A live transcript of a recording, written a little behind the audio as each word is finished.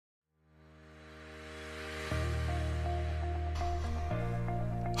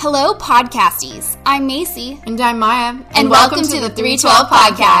Hello, podcasties. I'm Macy. And I'm Maya. And welcome to the 312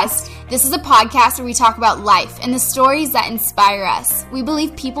 Podcast. This is a podcast where we talk about life and the stories that inspire us. We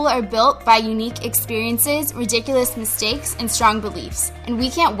believe people are built by unique experiences, ridiculous mistakes, and strong beliefs. And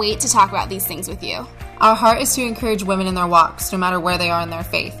we can't wait to talk about these things with you. Our heart is to encourage women in their walks, no matter where they are in their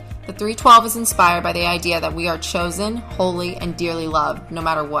faith. The 312 is inspired by the idea that we are chosen, holy, and dearly loved, no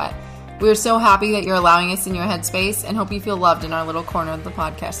matter what. We are so happy that you're allowing us in your headspace and hope you feel loved in our little corner of the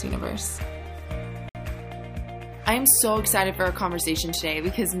podcast universe. I am so excited for our conversation today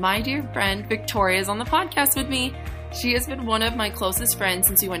because my dear friend Victoria is on the podcast with me. She has been one of my closest friends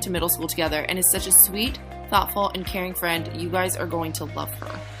since we went to middle school together and is such a sweet, thoughtful, and caring friend. You guys are going to love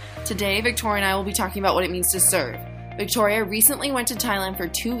her. Today, Victoria and I will be talking about what it means to serve. Victoria recently went to Thailand for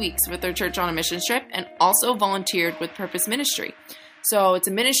 2 weeks with her church on a mission trip and also volunteered with Purpose Ministry. So it's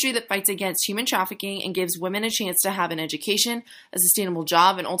a ministry that fights against human trafficking and gives women a chance to have an education, a sustainable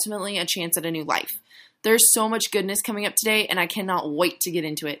job, and ultimately a chance at a new life. There's so much goodness coming up today, and I cannot wait to get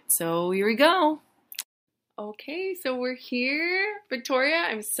into it. So here we go. Okay, so we're here. Victoria,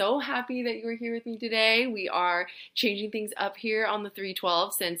 I'm so happy that you are here with me today. We are changing things up here on the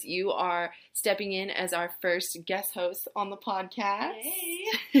 312 since you are stepping in as our first guest host on the podcast.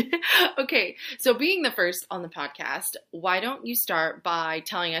 Hey. Okay, so being the first on the podcast, why don't you start by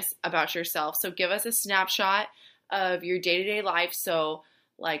telling us about yourself? So give us a snapshot of your day-to-day life. So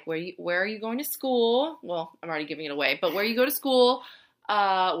like where are you going to school? Well, I'm already giving it away, but where you go to school,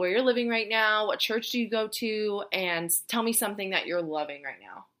 where you're living right now, what church do you go to, and tell me something that you're loving right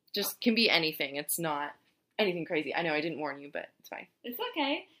now. Just can be anything. It's not anything crazy. I know I didn't warn you, but it's fine. It's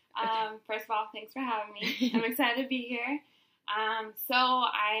okay. First of all, thanks for having me. I'm excited to be here. So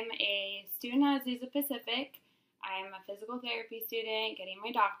I'm a student at Azusa Pacific. I'm a physical therapy student getting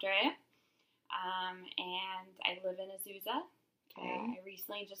my doctorate, and I live in Azusa. Okay. I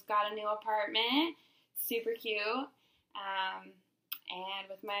recently just got a new apartment. Super cute. And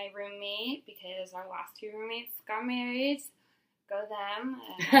with my roommate, because our last two roommates got married, go them.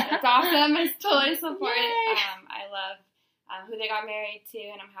 It's awesome. It's totally support. I love who they got married to,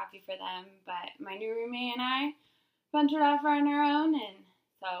 and I'm happy for them. But my new roommate and I ventured off on our own, and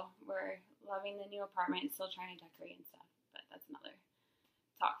so we're loving the new apartment, still trying to decorate and stuff. But that's another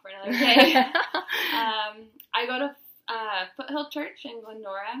talk for another day. I go to Foothill Church in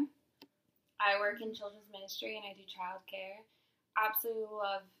Glendora. I work in children's ministry, and I do childcare. Absolutely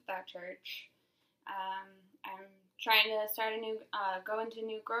love that church. I'm trying to start go into a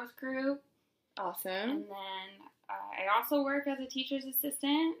new growth group. Awesome. And then I also work as a teacher's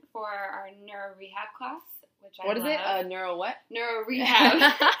assistant for our neuro rehab class, which I love. What is it? Neuro what? Neuro rehab.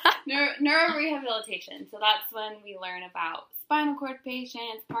 Neuro rehabilitation. So that's when we learn about spinal cord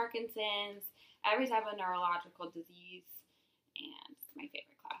patients, Parkinson's, every type of neurological disease, and it's my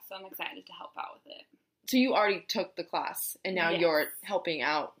favorite class. So I'm excited to help out with it. So you already took the class, and now Yes. you're helping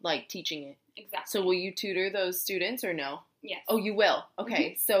out, like, teaching it. Exactly. So will you tutor those students or no? Yes. Oh, you will?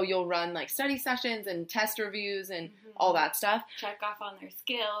 Okay. So you'll run, like, study sessions and test reviews and all that stuff? Check off on their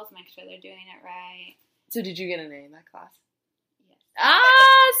skills, make sure they're doing it right. So did you get an A in that class? Yes.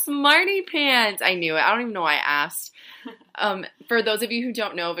 Ah, smarty pants. I knew it. I don't even know why I asked. For those of you who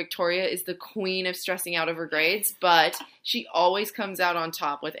don't know, Victoria is the queen of stressing out over grades, but she always comes out on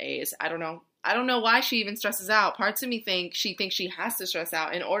top with A's. I don't know why she even stresses out. Parts of me think she has to stress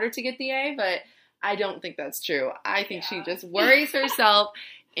out in order to get the A, but I don't think that's true. I think she just worries herself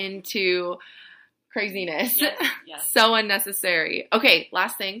into craziness. Yes. So unnecessary. Okay,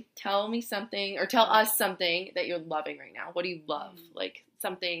 last thing. Tell me something, or tell us something that you're loving right now. What do you love? Like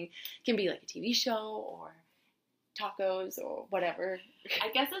something, can be like a TV show or tacos or whatever. I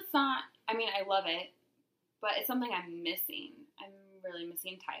guess it's not, I love it, but it's something I'm missing. I'm really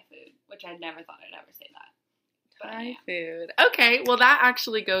missing Thai food, which I never thought I'd ever say that. But Thai food. Okay, well that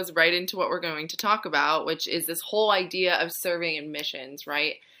actually goes right into what we're going to talk about, which is this whole idea of serving in missions,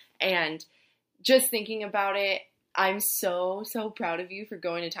 right? And just thinking about it, I'm so proud of you for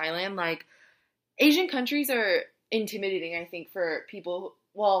going to Thailand. Like, Asian countries are intimidating, I think, for people.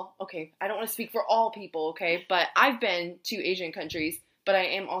 Well, okay, I don't want to speak for all people, okay? But I've been to Asian countries, but I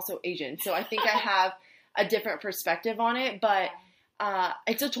am also Asian. So I think I have a different perspective on it, but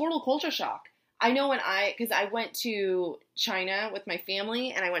it's a total culture shock. I know because I went to China with my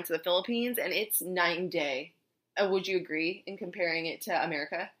family and I went to the Philippines and it's night and day. Would you agree in comparing it to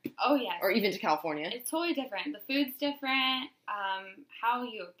America? Oh, yes. Or even to California? It's totally different. The food's different. How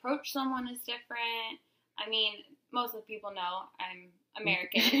you approach someone is different. I mean, most of the people know I'm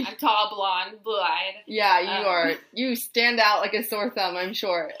American. I'm tall, blonde, blue-eyed. Yeah, you are. You stand out like a sore thumb, I'm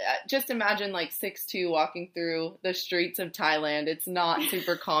sure. Just imagine like 6'2" walking through the streets of Thailand. It's not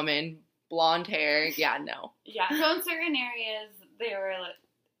super common. Blonde hair. Yeah, no. Yeah, so in certain areas, they were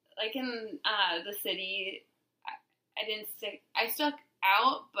like in the city, I stuck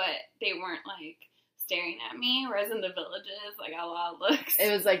out, but they weren't like staring at me, whereas in the villages, I got a lot of looks.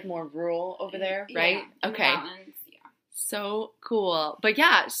 It was like more rural over there, right? Yeah, okay. In the mountains, yeah. So cool. But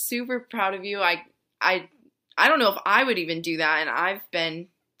yeah, super proud of you. I don't know if I would even do that, and I've been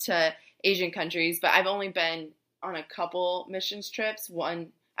to Asian countries, but I've only been on a couple missions trips.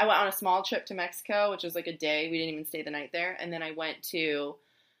 I went on a small trip to Mexico, which was like a day. We didn't even stay the night there. And then I went to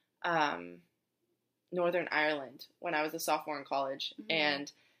Northern Ireland when I was a sophomore in college. Mm-hmm.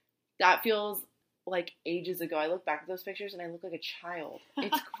 And that feels like ages ago. I look back at those pictures and I look like a child.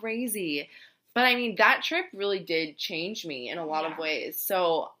 It's crazy. But I mean, that trip really did change me in a lot of ways.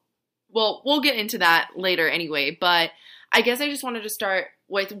 So, well, we'll get into that later anyway. But I guess I just wanted to start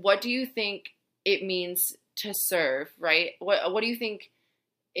with, what do you think it means to serve, right? What do you think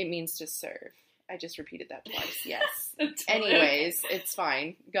it means to serve? I just repeated that twice. Yes. Totally. Anyways, it's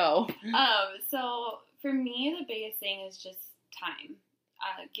fine. Go. So for me, the biggest thing is just time.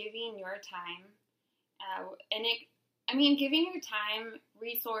 Giving your time. Giving your time,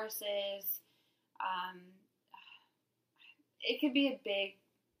 resources. It could be a big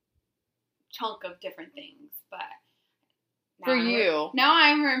chunk of different things, but now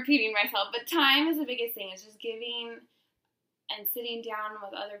I'm repeating myself. But time is the biggest thing. It's just giving and sitting down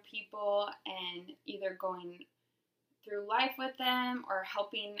with other people and either going through life with them or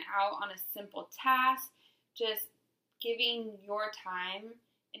helping out on a simple task. Just giving your time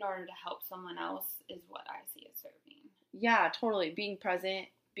in order to help someone else is what I see as serving. Yeah, totally. Being present,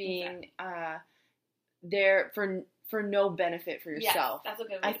 being there for no benefit for yourself. Yes, that's a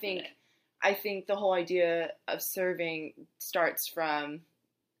good way to put it. I think the whole idea of serving starts from,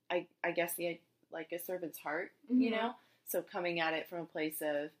 I guess, like a servant's heart, mm-hmm. you know? So coming at it from a place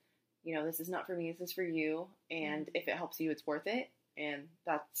of, this is not for me, this is for you. And if it helps you, it's worth it. And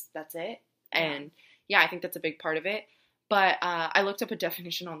that's it. Yeah. And I think that's a big part of it. But I looked up a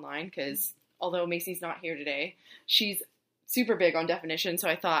definition online because although Macy's not here today, she's super big on definition. So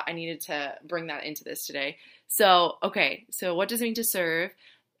I thought I needed to bring that into this today. So, okay. So what does it mean to serve?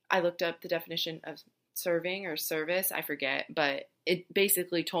 I looked up the definition of serving or service. I forget, but it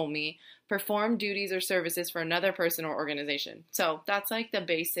basically told me perform duties or services for another person or organization. So that's like the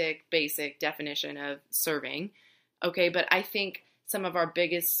basic definition of serving. Okay. But I think some of our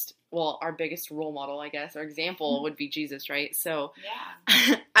biggest role model, I guess, or example would be Jesus, right? So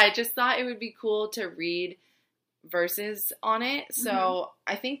I just thought it would be cool to read verses on it. So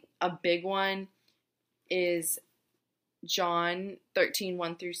I think a big one is John 13,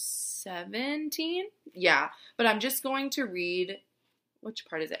 1 through 17. Yeah, but I'm just going to read, which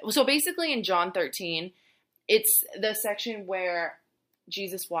part is it? So basically in John 13, it's the section where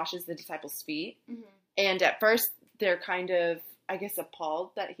Jesus washes the disciples' feet. Mm-hmm. And at first they're kind of, I guess,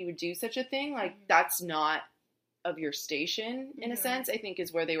 appalled that he would do such a thing. Like, that's not of your station, in a sense, I think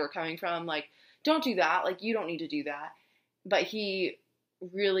is where they were coming from. Like, don't do that. Like, you don't need to do that. But he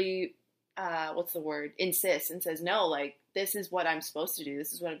really, insists and says, no, like, this is what I'm supposed to do.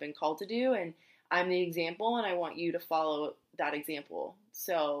 This is what I've been called to do. And I'm the example, and I want you to follow that example.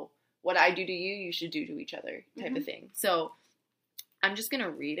 So what I do to you, you should do to each other, type of thing. So I'm just going to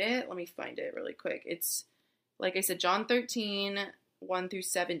read it. Let me find it really quick. It's, like I said, John 13, 1 through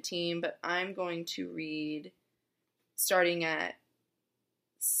 17, but I'm going to read starting at,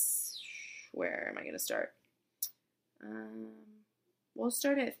 where am I going to start? We'll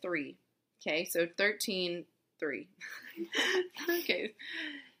start at 3. Okay, so 13, 3. Okay.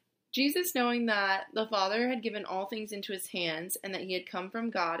 Jesus, knowing that the Father had given all things into his hands and that he had come from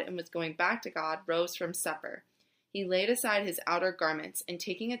God and was going back to God, rose from supper. He laid aside his outer garments and,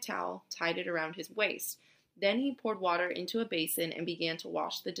 taking a towel, tied it around his waist. Then he poured water into a basin and began to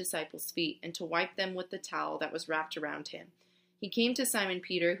wash the disciples' feet and to wipe them with the towel that was wrapped around him. He came to Simon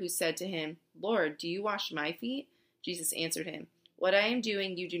Peter, who said to him, Lord, do you wash my feet? Jesus answered him, What I am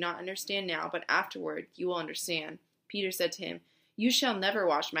doing you do not understand now, but afterward you will understand. Peter said to him, You shall never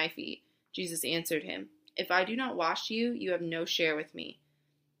wash my feet. Jesus answered him, If I do not wash you, you have no share with me.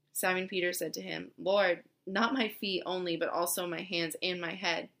 Simon Peter said to him, Lord, not my feet only, but also my hands and my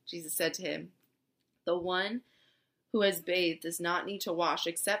head. Jesus said to him, The one who has bathed does not need to wash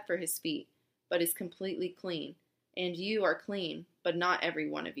except for his feet, but is completely clean. And you are clean, but not every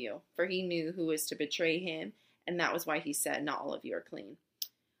one of you. For he knew who was to betray him, and that was why he said, Not all of you are clean.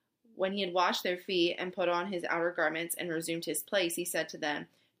 When he had washed their feet and put on his outer garments and resumed his place, he said to them,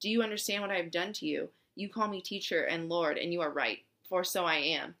 "Do you understand what I have done to you? You call me teacher and Lord, and you are right, for so I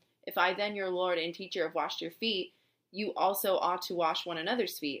am. If I then, your Lord and teacher, have washed your feet, you also ought to wash one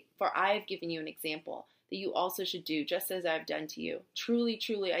another's feet. For I have given you an example, that you also should do, just as I have done to you. Truly,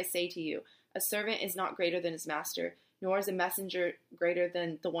 truly, I say to you, a servant is not greater than his master, nor is a messenger greater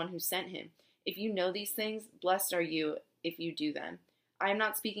than the one who sent him. If you know these things, blessed are you if you do them. I am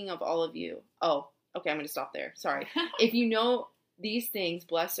not speaking of all of you." Oh, okay, I'm going to stop there. Sorry. If you know these things,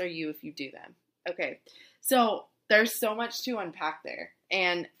 blessed are you if you do them. Okay, so there's so much to unpack there.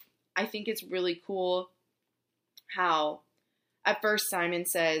 And I think it's really cool how at first Simon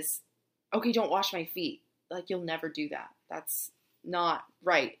says, "Okay, don't wash my feet. Like, you'll never do that. That's not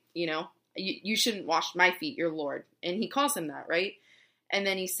right, you know? You shouldn't wash my feet, your Lord." And he calls him that, right? And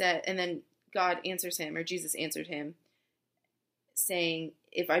then and then God answers him, or Jesus answered him, saying,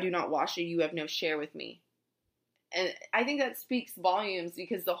 "If I do not wash you, you have no share with me." And I think that speaks volumes,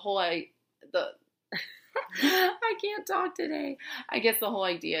 because I can't talk today. I guess the whole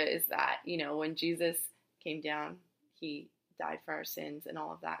idea is that, you know, when Jesus came down, he died for our sins and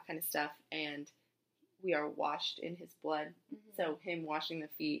all of that kind of stuff, and we are washed in his blood. Mm-hmm. So him washing the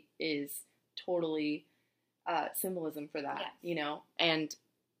feet is totally symbolism for that, yes. You know? And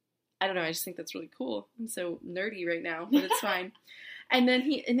I don't know, I just think that's really cool. I'm so nerdy right now, but it's fine. And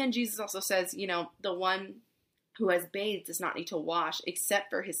then Jesus also says, you know, the one who has bathed does not need to wash except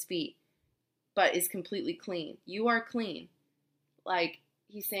for his feet, but is completely clean. You are clean. Like,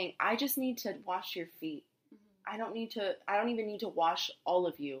 he's saying, I just need to wash your feet. Mm-hmm. I don't even need to wash all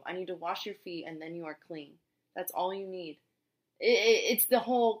of you. I need to wash your feet, and then you are clean. That's all you need. It's the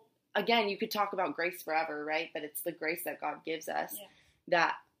whole, again, you could talk about grace forever, right? But it's the grace that God gives us, yeah.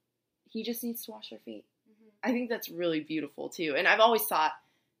 That he just needs to wash our feet. Mm-hmm. I think that's really beautiful too. And I've always thought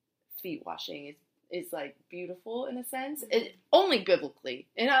feet washing is like beautiful in a sense. Mm-hmm. Only biblically.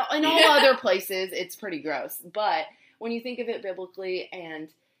 In all other places, it's pretty gross. But when you think of it biblically, and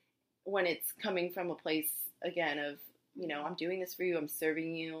when it's coming from a place, again, of, you know, I'm doing this for you, I'm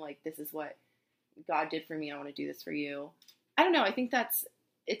serving you, like, this is what God did for me, I want to do this for you. I don't know, I think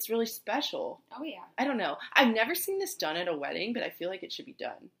it's really special. Oh, yeah. I don't know. I've never seen this done at a wedding, but I feel like it should be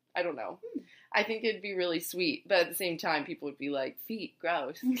done. I don't know. I think it'd be really sweet, but at the same time, people would be like, feet,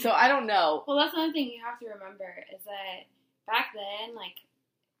 gross. So I don't know. Well, that's another thing you have to remember, is that back then, like,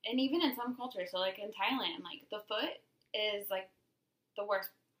 and even in some cultures, so like in Thailand, like, the foot is like the worst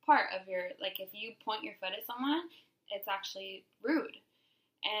part of your, like, if you point your foot at someone, it's actually rude.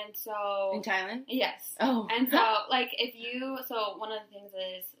 And so... In Thailand? Yes. Oh. And so, like, so one of the things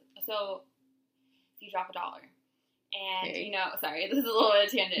is, so if you drop $1, and, okay. You know, sorry, this is a little bit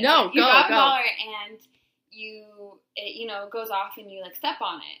of a tangent. No, you drop go. $1 and it, you know, goes off and you, like, step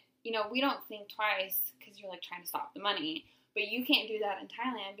on it. You know, we don't think twice because you're, like, trying to stop the money. But you can't do that in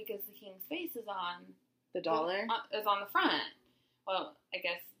Thailand because the king's face is on... The dollar? Is on the front. Well, I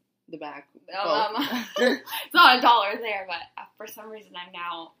guess... The back. It's not $1 there, but for some reason I'm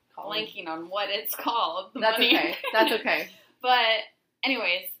now blanking on what it's called. That's money. Okay. That's okay. But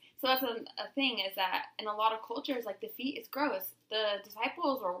anyways, so that's a thing, is that in a lot of cultures, like, the feet is gross. The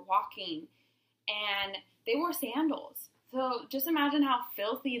disciples were walking and they wore sandals. So just imagine how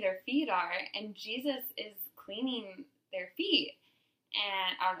filthy their feet are, and Jesus is cleaning their feet.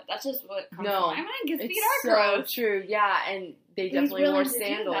 And I don't know, that's just what comes to my mind, because feet are gross. So true, yeah, and they definitely wore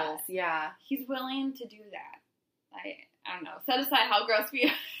sandals, yeah. He's willing to do that. I don't know, set aside how gross feet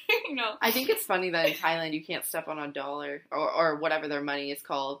are, you know. I think it's funny that in Thailand you can't step on $1 or whatever their money is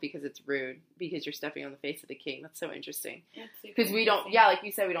called, because it's rude, because you're stepping on the face of the king. That's so interesting. Because we don't, yeah, like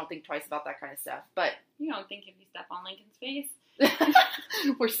you said, we don't think twice about that kind of stuff, but... You don't think if you step on Lincoln's face...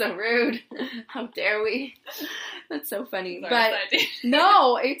 We're so rude. How dare we? That's so funny. But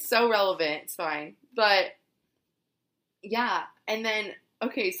no, it's so relevant. It's fine. But yeah. And then,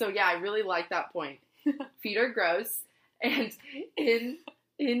 okay, so yeah, I really like that point. Feet are gross. And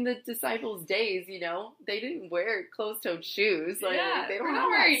in the disciples' days, you know, they didn't wear closed-toed shoes. Like, yeah, they don't we're have not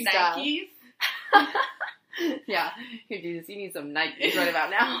wearing that Nikes. Yeah. Here, Jesus, you need some Nikes right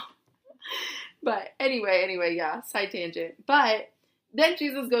about now. But anyway, yeah, side tangent. But then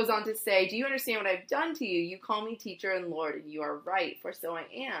Jesus goes on to say, "Do you understand what I've done to you? You call me teacher and Lord, and you are right, for so I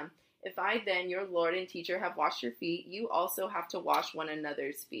am. If I then, your Lord and teacher, have washed your feet, you also have to wash one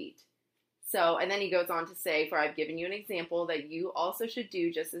another's feet." So, and then he goes on to say, "For I've given you an example that you also should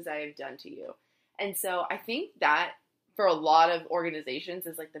do just as I have done to you." And so I think that for a lot of organizations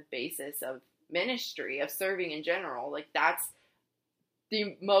is like the basis of ministry, of serving in general. Like, that's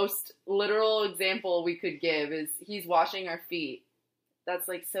the most literal example we could give, is he's washing our feet. that's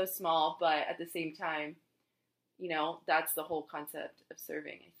like so small, but at the same time, you know, that's the whole concept of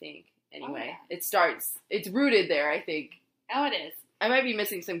serving, I think. Anyway, it's rooted there, I think. Oh, it is. I might be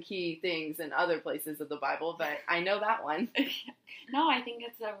missing some key things in other places of the Bible, but I know that one. No, I think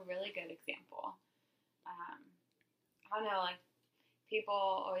it's a really good example. I don't know, like, people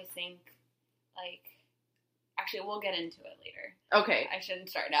always think, like, actually, we'll get into it later. Okay. I shouldn't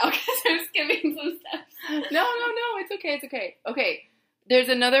start now because I'm skipping some steps. No, it's okay. Okay, there's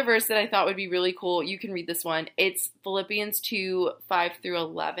another verse that I thought would be really cool. You can read this one. It's Philippians 2, 5 through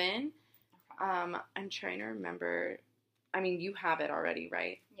 11. I'm trying to remember. I mean, you have it already,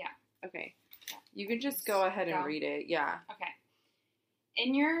 right? Yeah. Okay. You can just go ahead and read it. Yeah. Okay.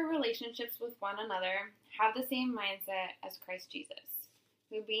 In your relationships with one another, have the same mindset as Christ Jesus,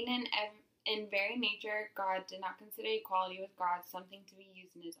 who being in very nature God did not consider equality with God something to be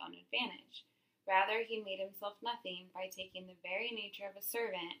used in his own advantage. Rather, he made himself nothing by taking the very nature of a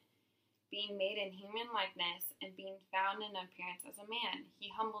servant, being made in human likeness, and being found in appearance as a man.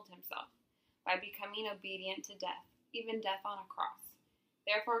 He humbled himself by becoming obedient to death, even death on a cross.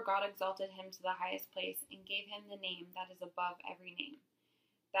 Therefore God exalted him to the highest place and gave him the name that is above every name,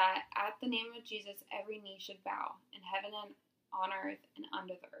 that at the name of Jesus every knee should bow, in heaven and on earth and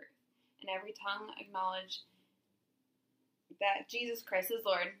under the earth, and every tongue acknowledge that Jesus Christ is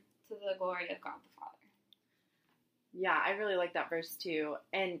Lord, to the glory of God the Father. Yeah, I really like that verse too.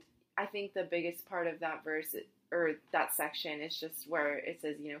 And I think the biggest part of that verse, or that section, is just where it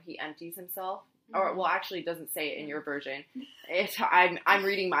says, you know, he empties himself. Or, well, actually, it doesn't say it in your version. I'm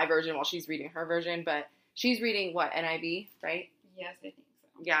reading my version while she's reading her version, but she's reading, what, NIV, right? Yes, I think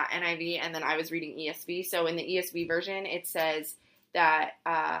so. Yeah, NIV, and then I was reading ESV. So in the ESV version, it says that,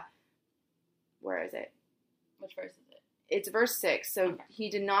 where is it? Which verse is it? It's verse 6. So okay. He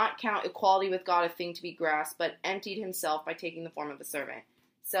did not count equality with God a thing to be grasped, but emptied himself by taking the form of a servant.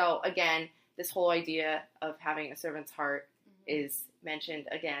 So again, this whole idea of having a servant's heart is mentioned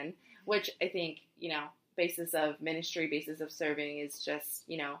again, which I think, you know, basis of ministry, basis of serving is just,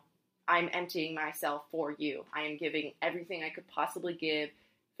 you know, I'm emptying myself for you. I am giving everything I could possibly give,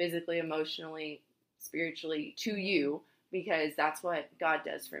 physically, emotionally, spiritually, to you, because that's what God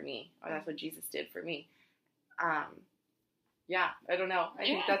does for me, or that's what Jesus did for me. Yeah, I don't know. I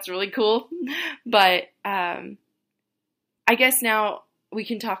think that's really cool. But I guess now we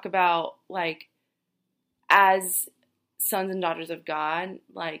can talk about, like, as sons and daughters of God,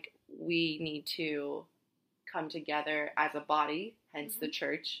 like, we need to come together as a body, hence the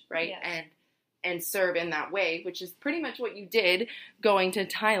church, right? Yes. And serve in that way, which is pretty much what you did going to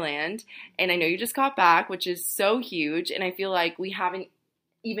Thailand. And I know you just got back, which is so huge. And I feel like we haven't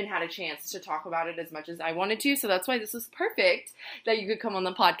even had a chance to talk about it as much as I wanted to. So that's why this was perfect that you could come on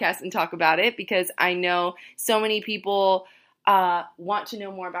the podcast and talk about it, because I know so many people want to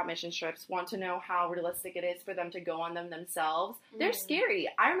know more about mission trips, want to know how realistic it is for them to go on them themselves. They're scary.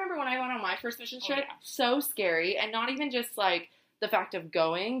 I remember when I went on my first mission trip, so scary. And not even just like the fact of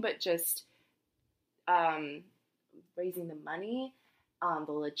going, but just raising the money,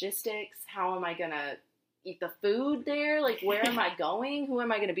 the logistics. How am I going to eat the food there? Like, where am I going? Who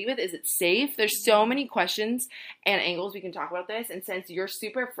am I going to be with? Is it safe? There's so many questions and angles we can talk about this. And since you're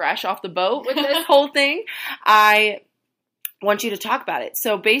super fresh off the boat with this whole thing, I want you to talk about it.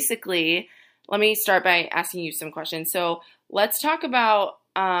 So basically, let me start by asking you some questions. So let's talk about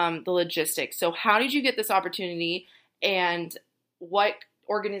the logistics. So how did you get this opportunity, and what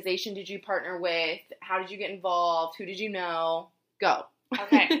organization did you partner with? How did you get involved? Who did you know? Go.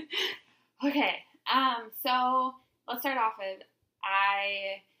 Okay. So let's start off with,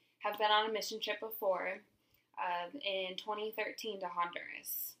 I have been on a mission trip before in 2013 to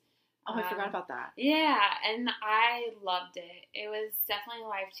Honduras. Oh, I forgot about that. Yeah, and I loved it. It was definitely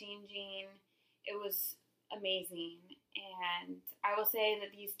life-changing. It was amazing. And I will say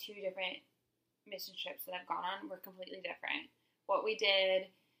that these two different mission trips that I've gone on were completely different. What we did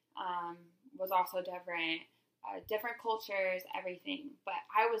was also different. Different cultures, everything. But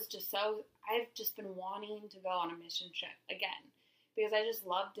I've just been wanting to go on a mission trip again, because I just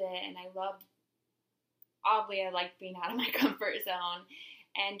loved it, and I liked being out of my comfort zone,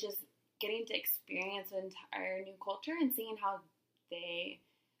 and just getting to experience an entire new culture and seeing how they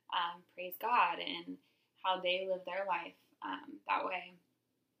praise God and how they live their life that way.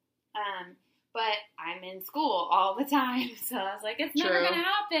 But I'm in school all the time, so I was like, it's never going to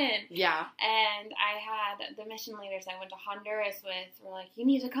happen. Yeah. And I had the mission leaders I went to Honduras with were like, you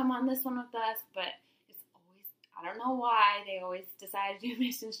need to come on this one with us. But it's always, I don't know why, they always decide to do a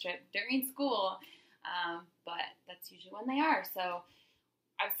mission trip during school. But that's usually when they are. So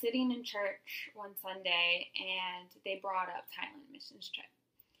I've sitting in church one Sunday, and they brought up Thailand missions trip.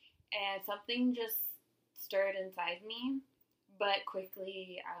 And something just stirred inside me, but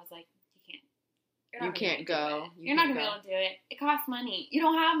quickly I was like, you can't. You can't go. You're not going to be able to do it. It costs money. You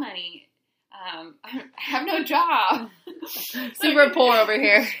don't have money. I have no job. Super poor over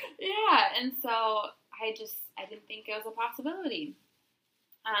here. Yeah, and so I didn't think it was a possibility.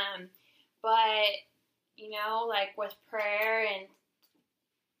 But, like with prayer and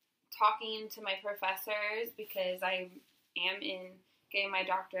talking to my professors, because I am getting my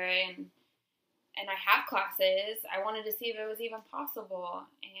doctorate and I have classes, I wanted to see if it was even possible.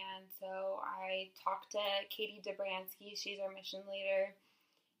 And so I talked to Katie Dobransky, she's our mission leader,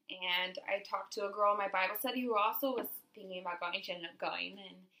 and I talked to a girl in my Bible study who also was thinking about going. She ended up going,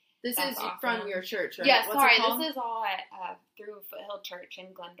 and this is awesome. From your church, right? Yeah, What's it called? This is all at through Foothill Church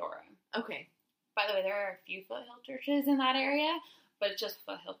in Glendora. Okay. By the way, there are a few Foothill churches in that area, but it's just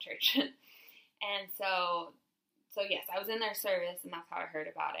Foothill Church. And so yes, I was in their service, and that's how I heard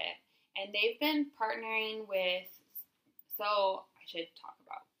about it. And they've been partnering with, so I should talk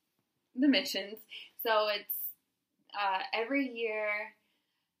about the missions. So it's every year,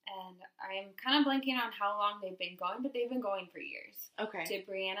 and I'm kind of blanking on how long they've been going, but they've been going for years. Okay. To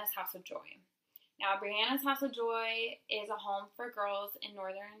Brianna's House of Joy. Now, Brianna's House of Joy is a home for girls in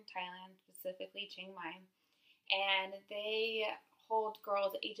northern Thailand, specifically Chiang Mai. And they hold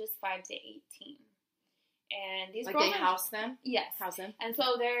girls ages 5 to 18. And these girls they house them? Yes. House them? And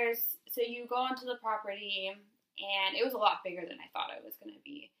so you go onto the property, and it was a lot bigger than I thought it was going to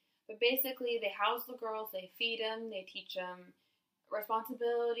be. But basically, they house the girls, they feed them, they teach them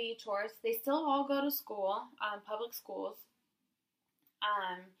responsibility, chores. They still all go to school, public schools.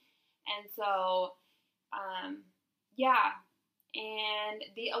 And so, yeah. And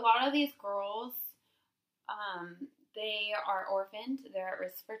a lot of these girls, they are orphaned. They're at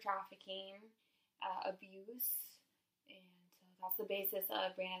risk for trafficking, abuse, and so that's the basis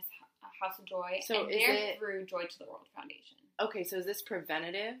of Brianna's House of Joy. So and they're through Joy to the World Foundation. Okay, so is this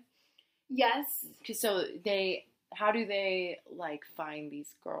preventative? Yes. So how do they find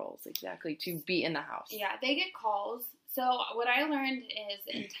these girls exactly to be in the house? Yeah, they get calls. So what I learned is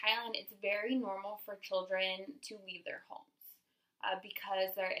in Thailand, it's very normal for children to leave their homes.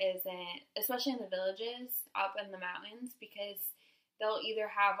 Because there isn't, especially in the villages up in the mountains, because they'll either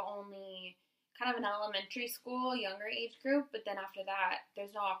have only kind of an elementary school, younger age group, but then after that,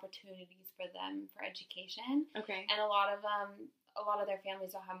 there's no opportunities for them for education. Okay. And a lot of their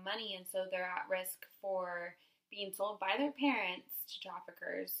families don't have money, and so they're at risk for being sold by their parents to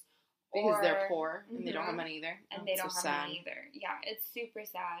traffickers. Because they're poor and they don't have money either. And they don't have money either. Yeah, it's super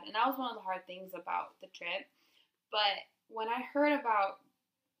sad. And that was one of the hard things about the trip. But when I heard about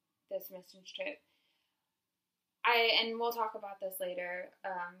this missions trip, and we'll talk about this later,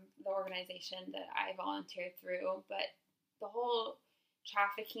 the organization that I volunteered through, but the whole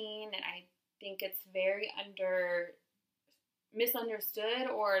trafficking, and I think it's very misunderstood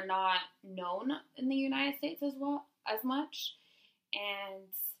or not known in the United States as much. And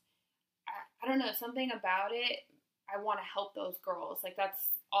I don't know, something about it, I want to help those girls. That's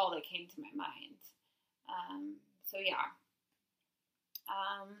all that came to my mind. So yeah.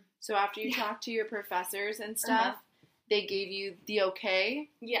 So after you talked to your professors and stuff, they gave you the okay?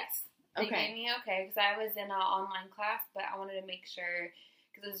 Yes. They gave me okay, because I was in an online class, but I wanted to make sure,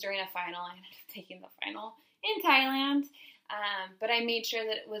 because it was during a final, I ended up taking the final in Thailand. But I made sure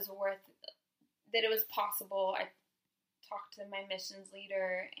that it was that it was possible. I talked to my missions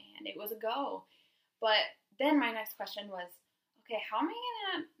leader, and it was a go. But then my next question was, okay, how am I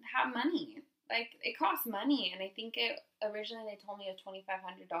going to have money? It costs money, and I think originally they told me it was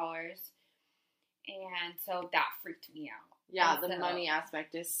 $2,500, and so that freaked me out. Yeah, the money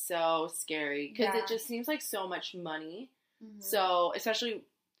aspect is so scary, because it just seems like so much money. Mm-hmm. So, especially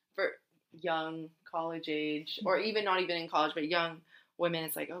for young college age, or even not even in college, but young women,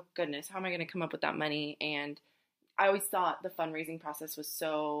 it's like, oh goodness, how am I going to come up with that money? And I always thought the fundraising process was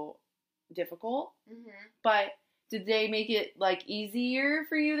so difficult, but did they make it easier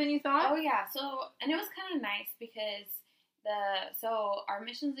for you than you thought? Oh yeah. So, and it was kind of nice because our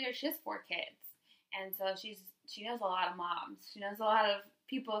missions leader, she has 4 kids, and so she knows a lot of moms. She knows a lot of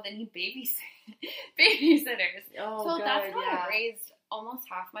people that need babysitters. Oh, so good, that's how I raised almost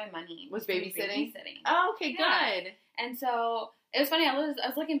half my money. Was babysitting? Oh, okay, good. And so it was funny. I was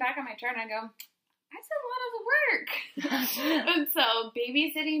looking back at my chart, and I go, I did a lot of the work. And so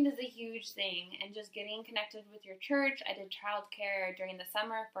babysitting is a huge thing, and just getting connected with your church. I did childcare during the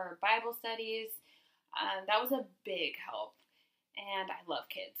summer for Bible studies. That was a big help, and I love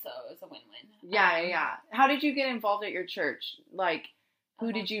kids, so it was a win-win. Yeah. How did you get involved at your church?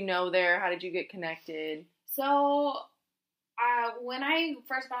 Who did you know there? How did you get connected? So, when I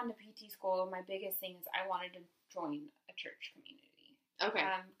first got into PT school, my biggest thing is I wanted to join a church community. Okay.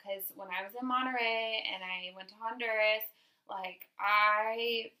 Because when I was in Monterey and I went to Honduras, like,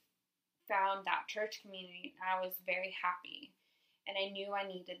 I found that church community and I was very happy. And I knew I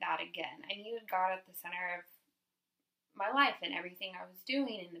needed that again. I needed God at the center of my life and everything I was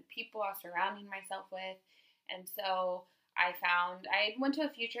doing and the people I was surrounding myself with. And so I went to a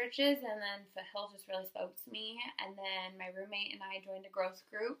few churches, and then Phil just really spoke to me. And then my roommate and I joined a growth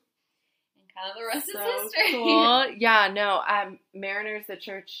group. And kind of the rest is history. Cool. Yeah, no, Mariners, the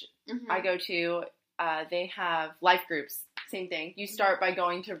church I go to, they have life groups. Same thing. You start by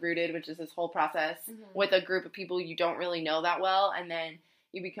going to Rooted, which is this whole process with a group of people you don't really know that well, and then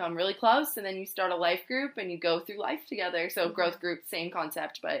you become really close, and then you start a life group, and you go through life together. So growth group, same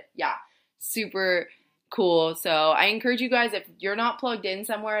concept, but yeah, super cool. So I encourage you guys, if you're not plugged in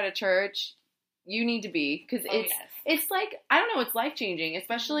somewhere at a church, you need to be, because it's like, I don't know, it's life-changing,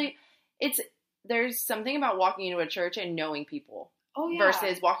 especially there's something about walking into a church and knowing people. Oh, yeah.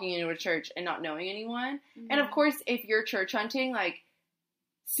 Versus walking into a church and not knowing anyone. And of course, if you're church hunting, like,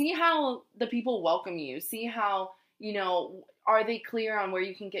 see how the people welcome you. See how, are they clear on where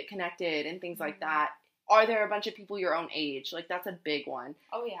you can get connected and things like that. Are there a bunch of people your own age? Like, that's a big one.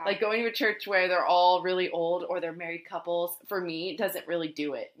 Oh, yeah. Like, going to a church where they're all really old or they're married couples, for me, doesn't really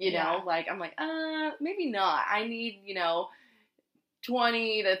do it, you know? Like, I'm like, maybe not. I need,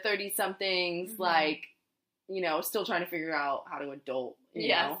 20 to 30-somethings, like, still trying to figure out how to adult, you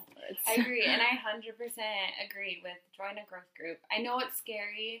know? I agree, and I 100% agree with join a growth group. I know it's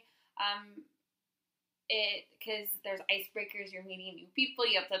scary, because there's icebreakers, you're meeting new people,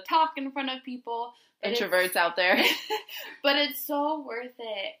 you have to talk in front of people. Introverts out there. But it's so worth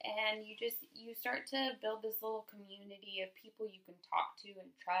it, and you start to build this little community of people you can talk to and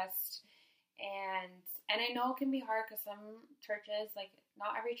trust, and I know it can be hard because some churches, like,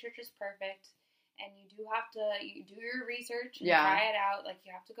 not every church is perfect. And you do have to do your research and try it out. Like,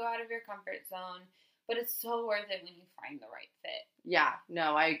 you have to go out of your comfort zone. But it's so worth it when you find the right fit. Yeah,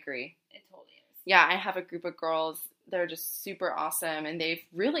 no, I agree. It totally is. Yeah, I have a group of girls. They're just super awesome. And they've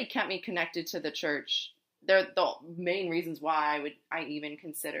really kept me connected to the church. They're the main reasons why I even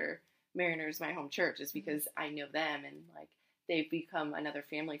consider Mariners my home church, is because I know them. And, like, they've become another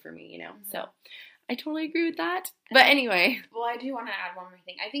family for me, So I totally agree with that. But anyway. Well, I do want to add one more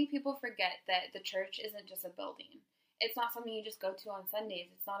thing. I think people forget that the church isn't just a building. It's not something you just go to on Sundays.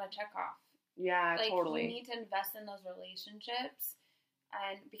 It's not a checkoff. Yeah, like, totally. You need to invest in those relationships.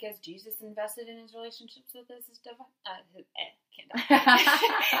 And because Jesus invested in his relationships with his disciples.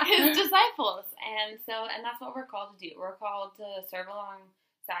 And that's what we're called to do. We're called to serve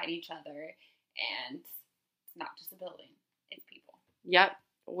alongside each other. And it's not just a building. It's people. Yep.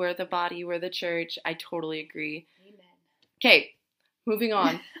 We're the body, we're the church. I totally agree. Amen. Okay, moving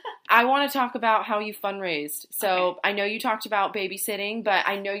on. I want to talk about how you fundraised. So I know you talked about babysitting, but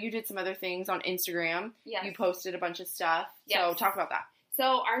I know you did some other things on Instagram. Yes. You posted a bunch of stuff. Yes. So talk about that.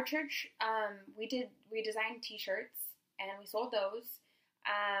 So our church, we designed t-shirts and we sold those.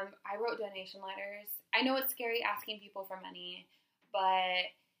 I wrote donation letters. I know it's scary asking people for money, but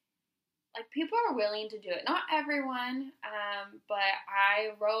like, people are willing to do it. Not everyone, but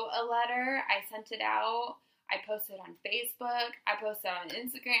I wrote a letter. I sent it out. I posted on Facebook. I posted on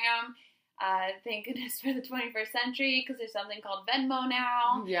Instagram. Thank goodness for the 21st century, because there's something called Venmo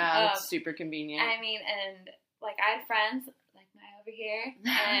now. Yeah, it's super convenient. I mean, and, like, I had friends, like my over here,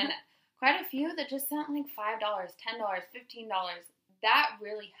 and quite a few that just sent, like, $5, $10, $15. That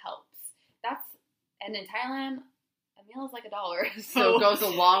really helps. And in Thailand, a meal is like $1. So it goes a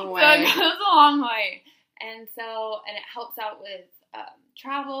long way. And it helps out with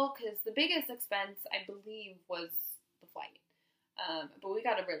travel, because the biggest expense, I believe, was the flight. But we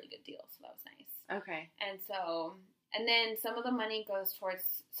got a really good deal, so that was nice. Okay. And then some of the money goes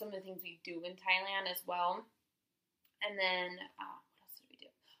towards some of the things we do in Thailand as well. And then, what else did we do?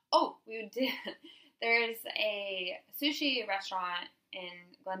 Oh, there's a sushi restaurant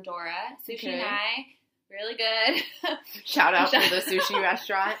in Glendora. Sushi and I. Really good. Shout out to the sushi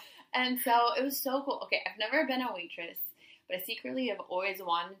restaurant. And so it was so cool. Okay, I've never been a waitress, but I secretly have always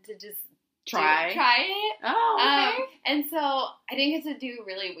wanted to just try it. Oh, okay. And so I didn't get to do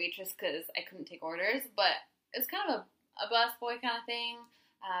really waitress because I couldn't take orders, but it was kind of a busboy kind of thing.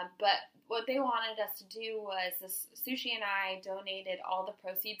 But what they wanted us to do was this sushi and I donated all the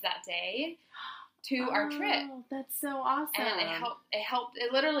proceeds that day to our trip. That's so awesome. And it helped.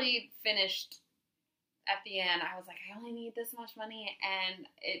 It literally finished at the end. I was like, I only need this much money, and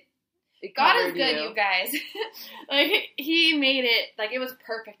It God is covered good, you guys. Like, he made it, like, it was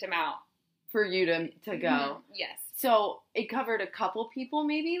perfect amount. for you to go. Yes. So it covered a couple people,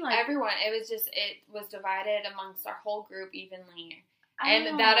 maybe, like Everyone. It was divided amongst our whole group evenly.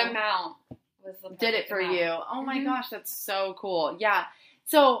 And that amount was the did it perfect for amount. you. Oh my Mhm. gosh, that's so cool. Yeah.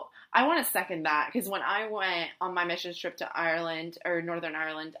 So I want to second that because when I went on my missions trip to Ireland or Northern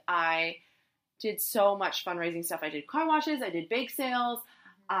Ireland, I did so much fundraising stuff. I did car washes, I did bake sales.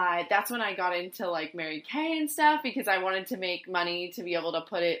 That's when I got into like Mary Kay and stuff because I wanted to make money to be able to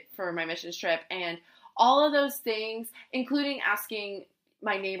put it for my missions trip. And all of those things, including asking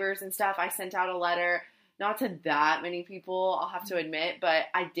my neighbors and stuff, I sent out a letter. Not to that many people, I'll have to admit, but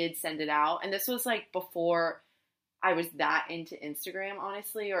I did send it out. And this was like before I was that into Instagram,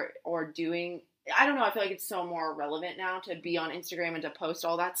 honestly, or doing, I don't know, I feel like it's so more relevant now to be on Instagram and to post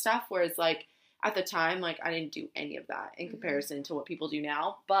all that stuff. Whereas like at the time, like I didn't do any of that in comparison to what people do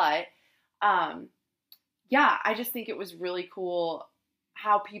now. But yeah, I just think it was really cool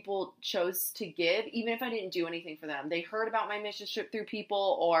how people chose to give, even if I didn't do anything for them. They heard about my mission trip through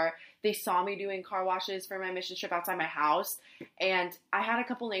people, or they saw me doing car washes for my mission trip outside my house. And I had a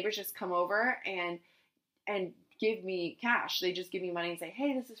couple neighbors just come over and give me cash. They just give me money and say,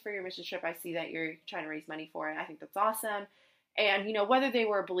 hey, this is for your mission trip. I see that you're trying to raise money for it. I think that's awesome. And, you know, whether they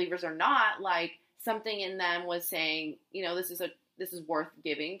were believers or not, like something in them was saying, you know, this is worth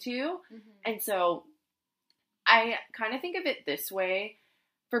giving to. And so I kind of think of it this way.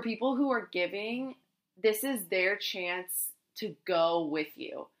 For people who are giving, this is their chance to go with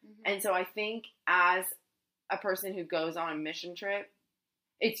you. And so I think as a person who goes on a mission trip,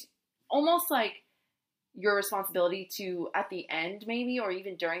 it's almost like your responsibility to, at the end maybe, or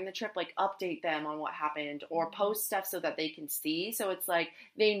even during the trip, like update them on what happened or post stuff so that they can see. So it's like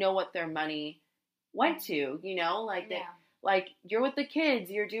they know what their money went to, you know, like that, like you're with the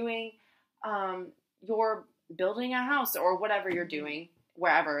kids, you're doing, you're building a house or whatever you're doing,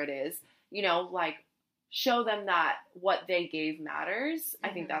 wherever it is, you know, like show them that what they gave matters. I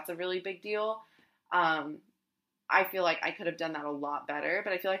think that's a really big deal. I feel like I could have done that a lot better,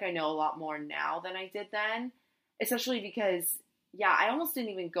 but I feel like I know a lot more now than I did then, especially because, yeah, I almost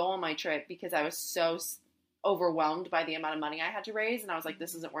didn't even go on my trip because I was so overwhelmed by the amount of money I had to raise, and I was like,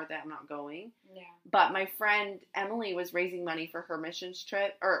 this isn't worth it, I'm not going. Yeah. But my friend Emily was raising money for her missions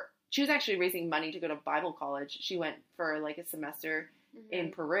trip, or she was actually raising money to go to Bible college. She went for like a semester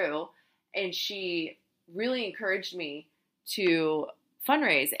in Peru, and she really encouraged me to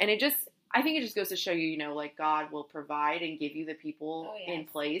fundraise, and I think it just goes to show you, you know, like God will provide and give you the people in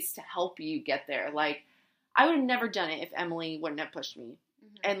place to help you get there. Like I would have never done it if Emily wouldn't have pushed me.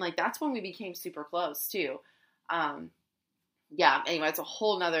 And like, that's when we became super close too. Yeah, anyway, it's a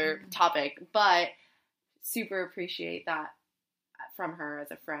whole nother topic, but super appreciate that from her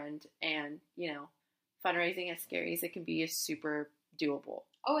as a friend. And, you know, fundraising, as scary as it can be, is super doable.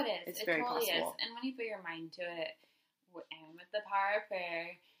 Oh, it is. It's very totally possible. is. And when you put your mind to it, and with the power of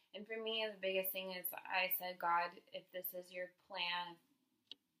prayer, and for me, the biggest thing is I said, God, if this is your plan,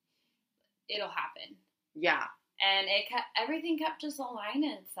 it'll happen. Yeah. And everything kept just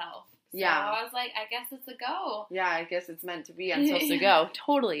aligning itself. So yeah. I was like, I guess it's a go. Yeah, I guess it's meant to be. I'm supposed to go.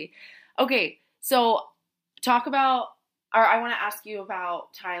 Totally. Okay, so I want to ask you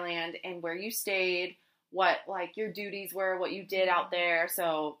about Thailand and where you stayed, what like your duties were, what you did out there.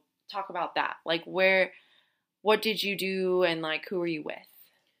 So talk about that. Like what did you do and like who were you with?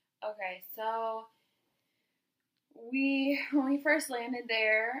 Okay, so when we first landed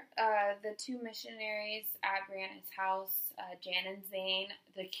there, the two missionaries at Brianna's house, Jan and Zane,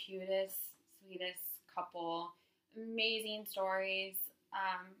 the cutest, sweetest couple, amazing stories.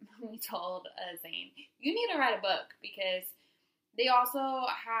 We told Zane, you need to write a book because they also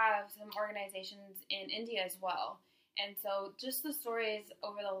have some organizations in India as well. And so just the stories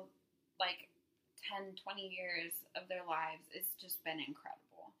over the 10, 20 years of their lives, it's just been incredible.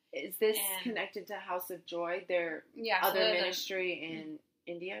 Is this connected to House of Joy, their other ministry in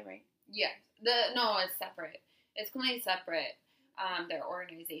India, right? Yeah. No, it's separate. It's completely separate, their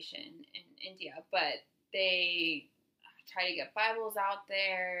organization in India. But they try to get Bibles out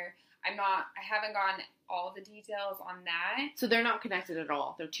there. I haven't gotten all the details on that. So they're not connected at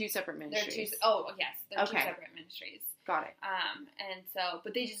all. They're two separate ministries. They're two separate ministries. Got it. And so,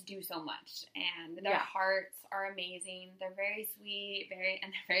 but they just do so much, and their hearts are amazing. They're very sweet,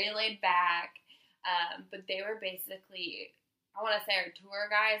 and they're very laid back. But they were basically, I want to say, our tour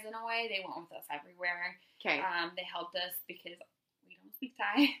guides in a way. They went with us everywhere. Okay. They helped us because we don't speak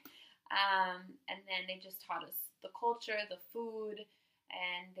Thai. And then they just taught us the culture, the food,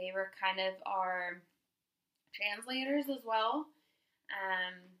 and they were kind of our translators as well.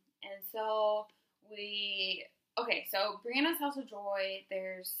 And so so Brianna's House of Joy,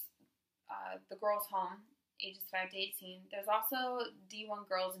 there's the girls' home, ages 5 to 18. There's also D1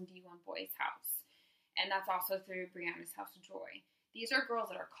 Girls and D1 Boys House. And that's also through Brianna's House of Joy. These are girls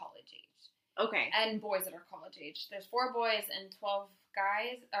that are college age. Okay. And boys that are college age. There's 4 boys and 12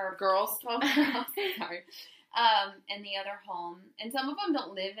 guys, or Girls. 12 girls, sorry. In the other home. And some of them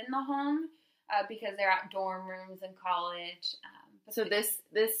don't live in the home because they're at dorm rooms in college. So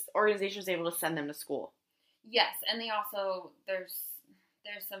this organization is able to send them to school. Yes, and they also, there's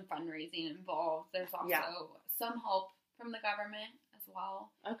some fundraising involved. There's also some help from the government as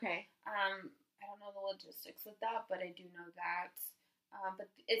well. Okay. I don't know the logistics with that, but I do know that. But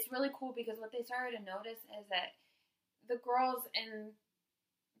it's really cool because what they started to notice is that the girls in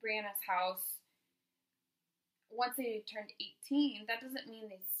Brianna's house, once they turned 18, that doesn't mean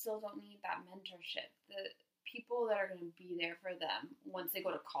they still don't need that mentorship. The people that are going to be there for them once they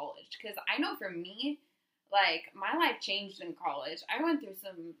go to college. Because I know for me, like, my life changed in college. I went through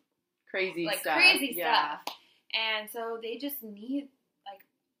some crazy stuff. And so they just need, like,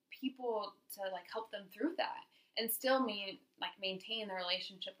 people to, like, help them through that. And still maintain their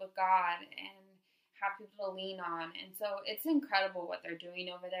relationship with God and have people to lean on. And so it's incredible what they're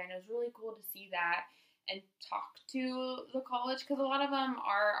doing over there. And it was really cool to see that and talk to the college. Because a lot of them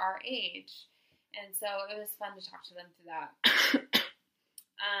are our age. And so it was fun to talk to them through that.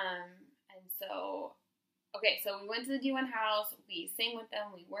 And so... Okay, so we went to the D1 house, we sang with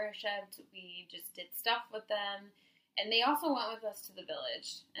them, we worshiped, we just did stuff with them, and they also went with us to the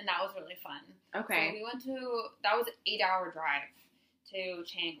village, and that was really fun. Okay. So we went that was an 8-hour drive to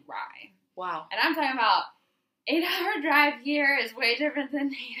Chiang Rai. Wow. And I'm talking about 8-hour drive here is way different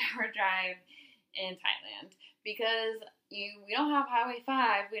than 8-hour drive in Thailand, because we don't have Highway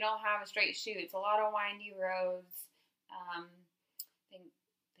 5, we don't have a straight shoot, it's a lot of windy roads.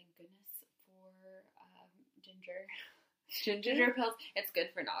 Ginger pills. It's good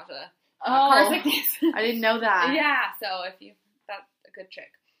for nausea. Car sickness. I didn't know that. Yeah, so that's a good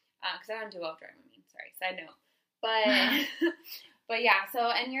trick. Because I don't do well driving. Sorry, side note. But yeah. So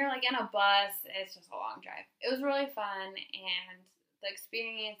and you're like in a bus. It's just a long drive. It was really fun, and the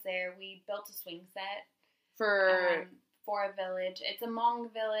experience there. We built a swing set for a village. It's a Hmong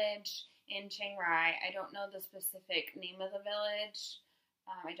village in Chiang Rai. I don't know the specific name of the village.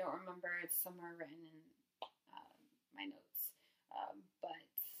 I don't remember. It's somewhere written in my notes. But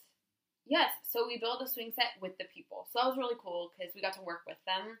yes, so we built a swing set with the people. So that was really cool because we got to work with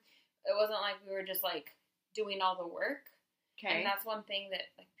them. It wasn't like we were just like doing all the work. Okay. And that's one thing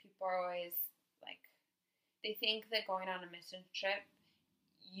that like people are always like, they think that going on a mission trip,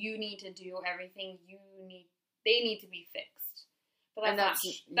 you need to do everything they need to be fixed. But that's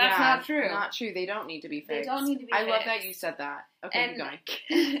not true. Not true. They don't need to be fixed. They don't need to be fixed. I love that you said that. Okay, keep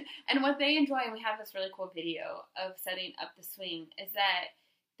going. And what they enjoy, and we have this really cool video of setting up the swing, is that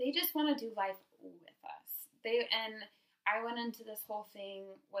they just want to do life with us. And I went into this whole thing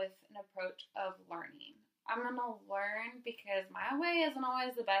with an approach of learning. I'm going to learn because my way isn't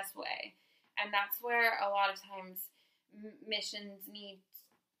always the best way. And that's where a lot of times missions need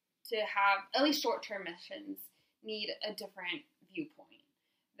to have, at least short-term missions, need a different viewpoint.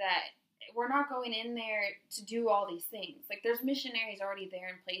 That we're not going in there to do all these things. Like, there's missionaries already there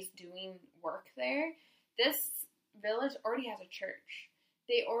in place doing work there. This village already has a church.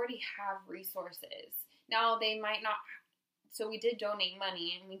 They already have resources. Now, they might not... So we did donate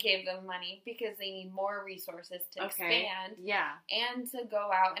money, and we gave them money because they need more resources to expand. Yeah. And to go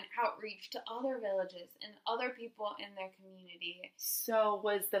out and outreach to other villages and other people in their community. So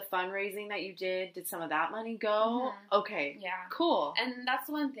was the fundraising that you did some of that money go? Mm-hmm. Okay. Yeah. Cool. And that's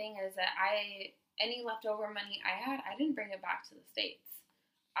one thing is that any leftover money I had, I didn't bring it back to the States.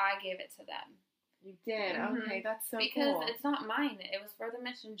 I gave it to them. You did? Mm-hmm. Okay, that's so because cool. Because it's not mine. It was for the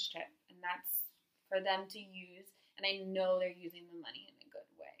missions trip. And that's for them to use. And I know they're using the money in a good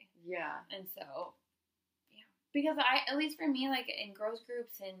way. Yeah. And so, yeah. Because at least for me, like in girls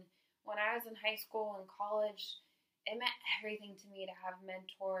groups and when I was in high school and college, it meant everything to me to have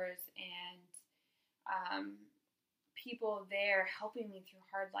mentors and people there helping me through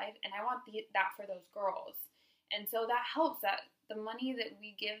hard life. And I want that for those girls. And so that helps that the money that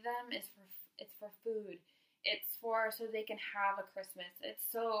we give them it's for food. It's for so they can have a Christmas. It's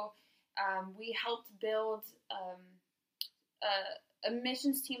so... we helped build a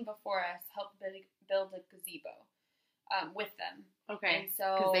missions team before us helped build a gazebo with them. Okay. And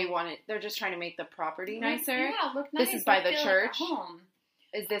so because they're just trying to make the property nicer. Yeah, look nice. This is by the church. Like home.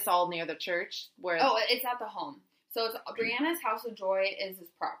 Is this all near the church? Oh, it's at the home. So it's Brianna's House of Joy is his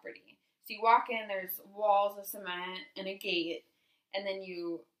property. So you walk in, there's walls of cement and a gate, and then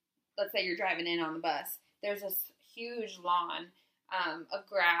you let's say you're driving in on the bus, there's this huge lawn of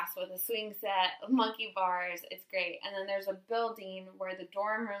grass with a swing set, monkey bars. It's great. And then there's a building where the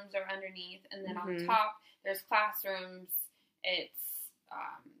dorm rooms are underneath, and then on top there's classrooms. It's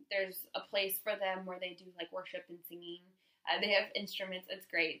there's a place for them where they do like worship and singing. They have instruments. It's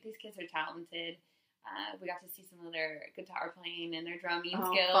great. These kids are talented. We got to see some of their guitar playing and their drumming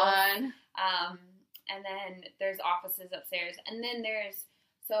skills. Fun. And then there's offices upstairs, and then there's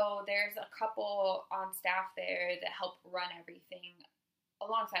a couple on staff there that help run everything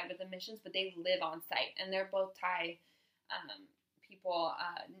alongside with the missions, but they live on site, and they're both Thai people,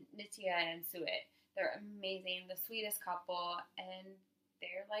 Nitya and Suit. They're amazing, the sweetest couple, and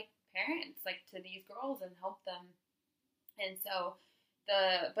they're like parents, like to these girls, and help them. And so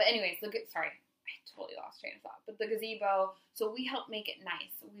but anyways, sorry, I totally lost train of thought. But the gazebo, so we helped make it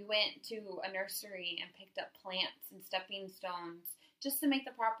nice. We went to a nursery and picked up plants and stepping stones just to make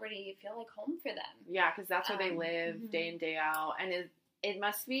the property feel like home for them. Yeah, because that's where they live day in, day out. And it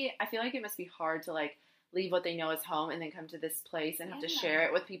must be, I feel like it must be hard to like leave what they know as home and then come to this place and have to share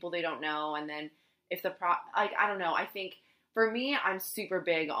it with people they don't know. And then if I don't know, I think for me, I'm super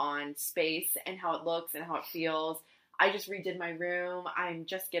big on space and how it looks and how it feels. I just redid my room. I'm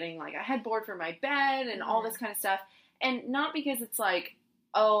just getting like a headboard for my bed and all this kind of stuff. And not because it's like,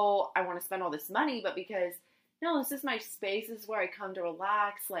 oh, I want to spend all this money, but because, no, this is my space. This is where I come to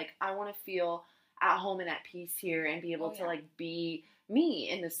relax. Like, I want to feel at home and at peace here and be able to like be me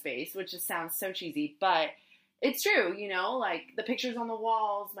in the space, which just sounds so cheesy, but it's true, you know, like the pictures on the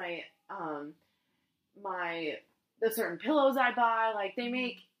walls, the certain pillows I buy, like they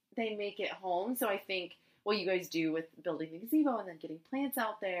make it home. So I think what you guys do with building the gazebo and then getting plants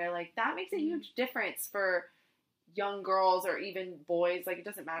out there, like that makes a huge difference for young girls or even boys. Like it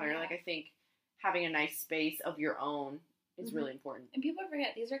doesn't matter. Like I think having a nice space of your own is really important. And people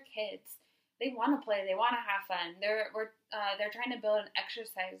forget these are kids. They want to play. They want to have fun. They're trying to build an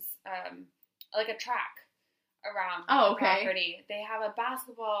exercise, like a track around the property. They have a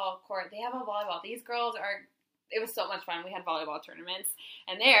basketball court. They have a volleyball. These girls are. It was so much fun. We had volleyball tournaments,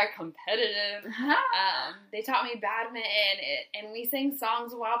 and they are competitive. They taught me badminton, and we sang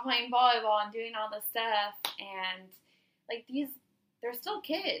songs while playing volleyball and doing all this stuff. And like they're still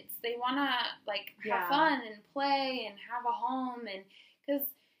kids. They want to like have fun and play and have a home, and because.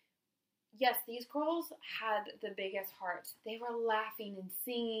 Yes, these girls had the biggest hearts. They were laughing and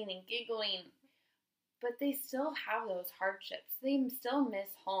singing and giggling, but they still have those hardships. They still miss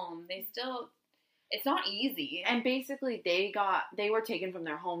home. It's not easy. And basically they were taken from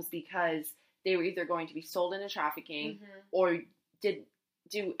their homes because they were either going to be sold into trafficking or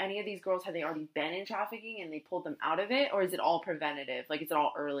do any of these girls, have they already been in trafficking and they pulled them out of it? Or is it all preventative? Like, is it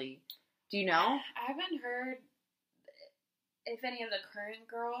all early? Do you know? I haven't heard if any of the current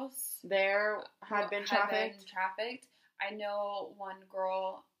girls had been trafficked. I know one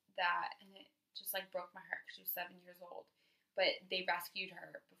girl that, and it just like broke my heart because she was 7 years old, but they rescued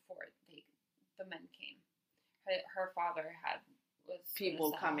her before the men came. Her father was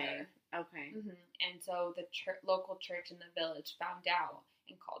people coming. Okay. And so the local church in the village found out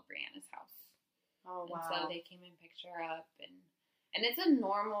and called Brianna's house. Oh, wow. And so they came and picked her up, and it's a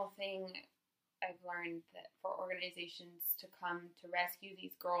normal thing. I've learned that for organizations to come to rescue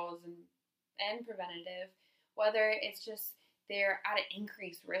these girls and preventative, whether it's just they're at an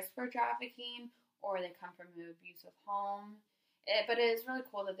increased risk for trafficking or they come from an abusive home. But it is really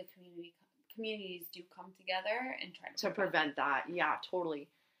cool that the communities do come together and try to prevent that. Yeah, totally.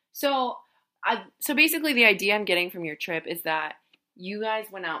 So basically the idea I'm getting from your trip is that you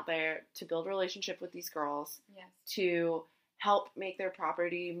guys went out there to build a relationship with these girls. Yes. To help make their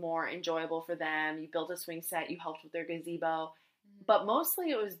property more enjoyable for them. You built a swing set. You helped with their gazebo. But mostly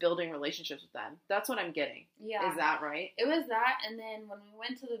it was building relationships with them. That's what I'm getting. Yeah. Is that right? It was that. And then when we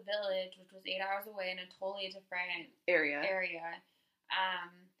went to the village, which was 8 hours away in a totally different area,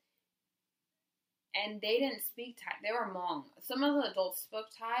 and they didn't speak Thai. They were Hmong. Some of the adults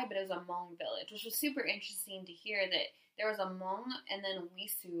spoke Thai, but it was a Hmong village, which was super interesting to hear that there was a Hmong and then a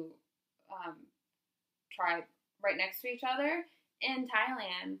Lisu tribe right next to each other in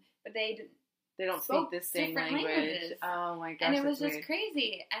Thailand, but they don't speak the same language. Languages. Oh my gosh, and it was just weird.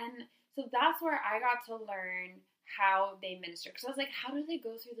 crazy. And so that's where I got to learn how they minister. Because I was like, how do they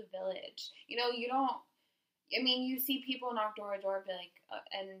go through the village? You know, you see people knock door to door, like,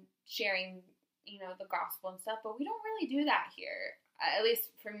 and sharing, the gospel and stuff, but we don't really do that here. At least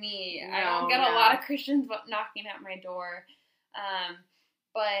for me, I don't get a lot of Christians knocking at my door.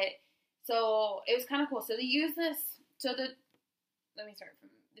 But so it was kind of cool. So they use this. Let me start from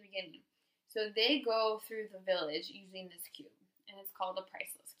the beginning. So they go through the village using this cube, and it's called the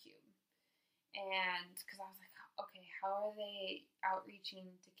Priceless Cube. And because I was like, okay, how are they outreaching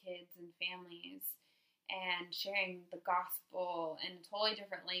to kids and families and sharing the gospel in a totally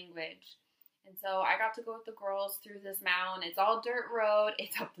different language? And so I got to go with the girls through this mountain. It's all dirt road.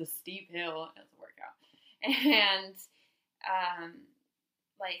 It's up the steep hill. It was a workout. And,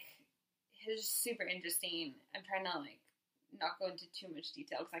 like, it was just super interesting. I'm trying to, like, not go into too much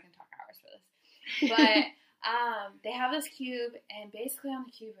detail because I can talk hours for this. But they have this cube, and basically on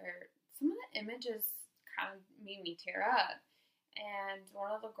the cube are some of the images kind of made me tear up. And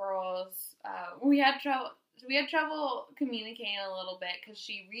one of the girls, we had trouble communicating a little bit because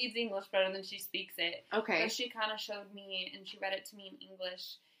she reads English better than she speaks it. Okay. So she kind of showed me, and she read it to me in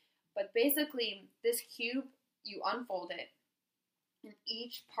English. But basically, this cube, you unfold it, and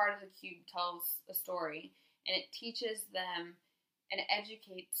each part of the cube tells a story, and it teaches them and it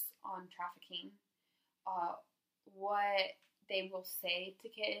educates on trafficking, what they will say to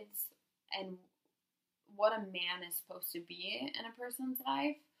kids, and what a man is supposed to be in a person's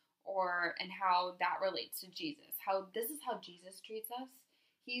life, and how that relates to Jesus. How this is how Jesus treats us.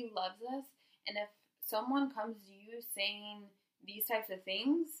 He loves us, and if someone comes to you saying these types of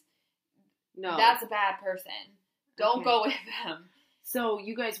things, no, that's a bad person. Don't go with them. So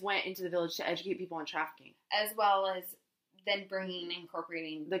you guys went into the village to educate people on trafficking, as well as then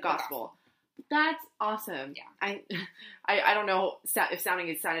incorporating the gospel. That's awesome. Yeah. I don't know if sounding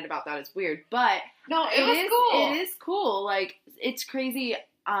excited about that is weird, but no, it was cool. It is cool. Like, it's crazy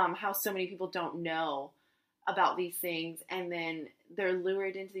how so many people don't know about these things, and then they're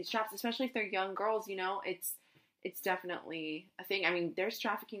lured into these traps, especially if they're young girls. You know, it's definitely a thing. I mean, there's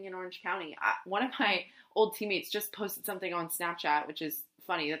trafficking in Orange County. One of my old teammates just posted something on Snapchat, which is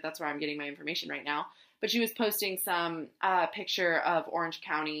funny that's where I'm getting my information right now. But she was posting some picture of Orange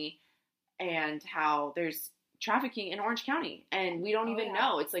County and how there's trafficking in Orange County, and we don't even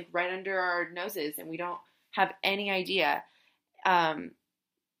know. It's like right under our noses, and we don't have any idea.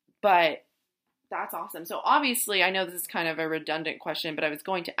 But that's awesome. So obviously, I know this is kind of a redundant question, but I was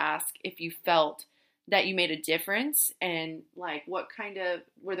going to ask if you felt that you made a difference, and like were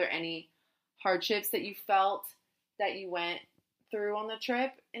there any hardships that you felt that you went through on the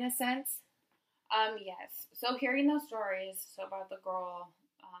trip, in a sense? Yes. So hearing those stories, about the girl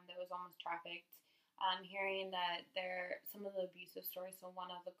that was almost trafficked, hearing that some of the abusive stories. So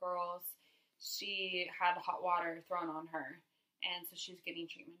one of the girls, she had hot water thrown on her, and so she was getting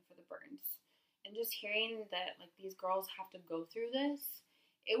treatment for the burns. And just hearing that, like, these girls have to go through this,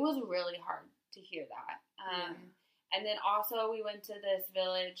 it was really hard to hear that. And then also we went to this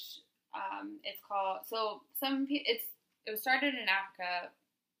village. It was started in Africa,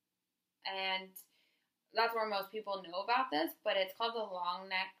 and that's where most people know about this, but it's called the Long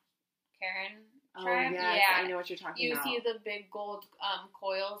Neck Karen tribe. Oh, yes, yeah. I know what you're talking about. You see the big gold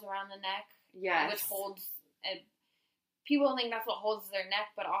coils around the neck? Yes. Which holds, people think that's what holds their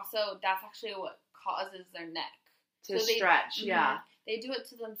neck, but also that's actually what causes their neck to stretch, yeah. They do it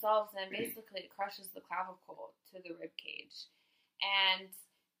to themselves, and basically it crushes the clavicle to the rib cage. And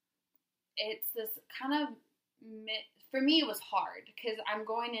it's this kind of, for me it was hard, because I'm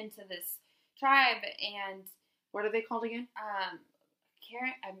going into this tribe, and what are they called again?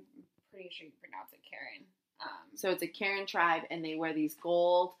 Karen, I'm pretty sure you pronounce it Karen. So it's a Karen tribe, and they wear these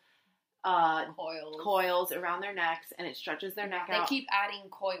gold coils around their necks, and it stretches their neck out. They keep adding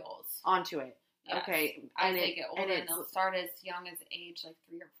coils onto it. Yes. Okay. As they get older, and they'll start as young as age like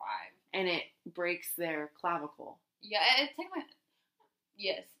 3 or 5. And it breaks their clavicle. Yeah, it's like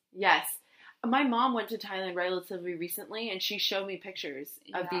yes. Yes. My mom went to Thailand relatively recently, and she showed me pictures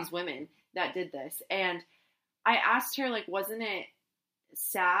of these women that did this. And I asked her, like, wasn't it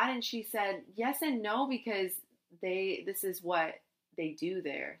sad? And she said, yes and no, because this is what they do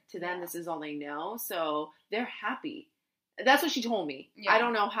there. To them, this is all they know. So they're happy. That's what she told me. Yeah. I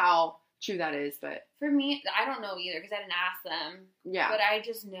don't know how true that is, but for me, I don't know either, because I didn't ask them. Yeah. But I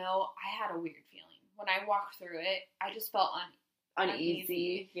just know I had a weird feeling. When I walked through it, I just felt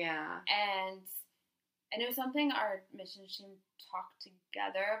uneasy. Yeah. And it was something our mission team talked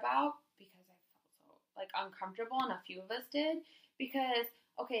together about, because I felt so, like, uncomfortable, and a few of us did, because,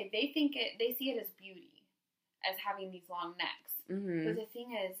 okay, they see it as beauty, as having these long necks. Mm-hmm. But the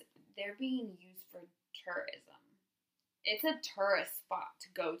thing is, they're being used for tourism. It's a tourist spot to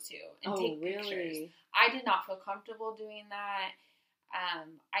go to and take pictures. I did not feel comfortable doing that.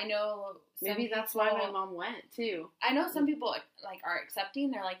 I know maybe that's why my mom went too. I know some people like are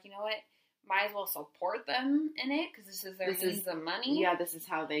accepting. They're like, you know what, might as well support them in it, because this is their means of money. Yeah, this is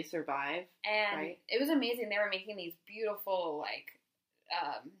how they survive. And it was amazing. They were making these beautiful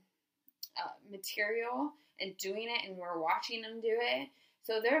material and doing it, and we're watching them do it.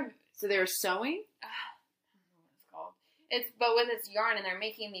 So they were sewing? I don't know what it's called. But with its yarn, and they're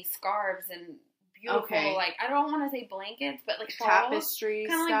making these scarves and beautiful, like, I don't want to say blankets, but like shawls. Tapestry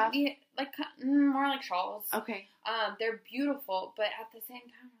stuff? Like more like shawls. Okay. They're beautiful, but at the same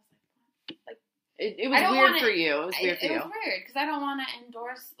time, I was like, it was weird for you. It was weird for you. It was weird, because I don't want to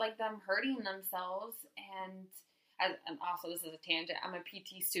endorse, like, them hurting themselves, and also, this is a tangent, I'm a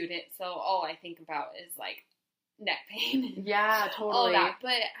PT student, so all I think about is, like, neck pain. Yeah, totally. All that,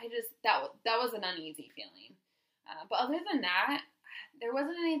 but I just, that was an uneasy feeling. But other than that, there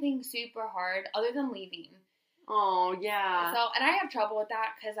wasn't anything super hard, other than leaving. Oh, yeah. So, and I have trouble with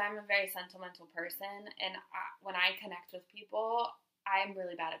that, because I'm a very sentimental person, and when I connect with people, I'm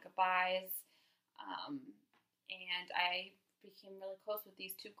really bad at goodbyes. And I became really close with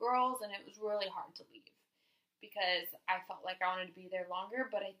these two girls, and it was really hard to leave because I felt like I wanted to be there longer,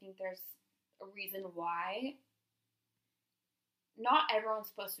 but I think there's a reason why. Not everyone's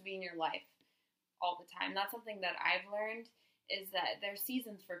supposed to be in your life all the time. That's something that I've learned, is that there's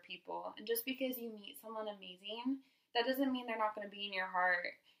seasons for people, and just because you meet someone amazing, that doesn't mean they're not going to be in your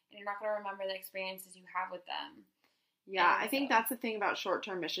heart, and you're not going to remember the experiences you have with them. Yeah, I think that's the thing about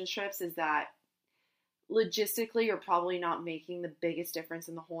short-term mission trips, is that logistically, you're probably not making the biggest difference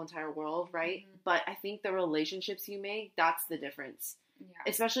in the whole entire world, right? Mm-hmm. But I think the relationships you make, that's the difference. Yeah.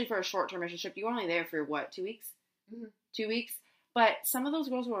 Especially for a short-term mission trip. You're only there for, 2 weeks? Mm-hmm. 2 weeks? But some of those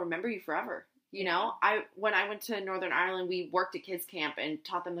girls will remember you forever. You know? When I went to Northern Ireland, we worked at kids camp and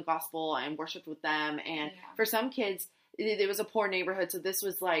taught them the gospel and worshiped with them. And for some kids, it was a poor neighborhood, so this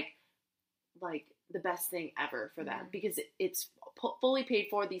was like the best thing ever for them, because it's fully paid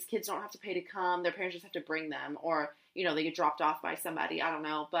for. These kids don't have to pay to come. Their parents just have to bring them, or, they get dropped off by somebody. I don't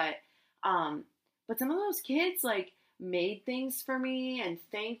know. But some of those kids, like, made things for me and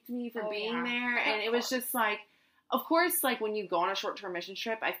thanked me for being there. And it was just like, of course, like, when you go on a short-term mission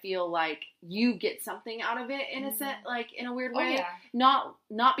trip, I feel like you get something out of it in a sense, like, in a weird way. Not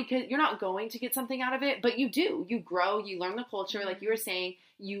because you're not going to get something out of it, but you do. You grow, you learn the culture, like you were saying,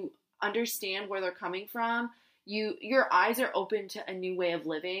 you understand where they're coming from. Your eyes are open to a new way of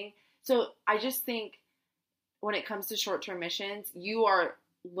living. So I just think when it comes to short-term missions, you are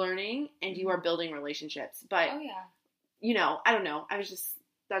learning and you are building relationships. But, I don't know.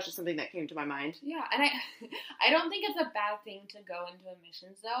 That's just something that came to my mind. Yeah, and I don't think it's a bad thing to go into a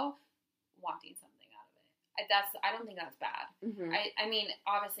missions, though, wanting something out of it. I don't think that's bad. Mm-hmm. I mean,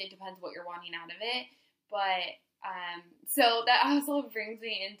 obviously it depends what you're wanting out of it, but so that also brings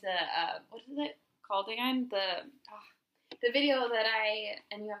me into what is it called again? The video that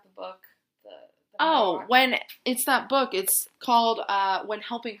and you have the book. When it's that book, it's called When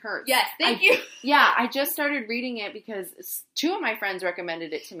Helping Hurts. Yes, thank you. Yeah, I just started reading it because two of my friends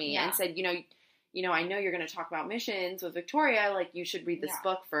recommended it to me and said, I know you're going to talk about missions with Victoria, like, you should read this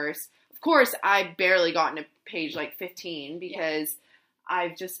book first. Of course, I barely got into page, 15 because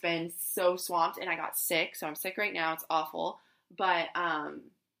I've just been so swamped, and I got sick, so I'm sick right now. It's awful. But,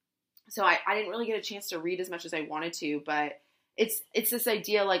 so I didn't really get a chance to read as much as I wanted to, but it's this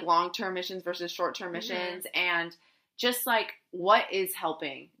idea, like, long-term missions versus short-term missions, and just, like, what is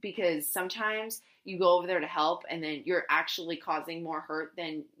helping? Because sometimes you go over there to help, and then you're actually causing more hurt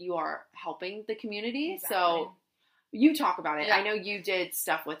than you are helping the community. Exactly. So you talk about it. Yeah. I know you did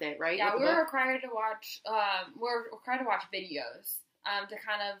stuff with it, right? Yeah, we're required to watch videos to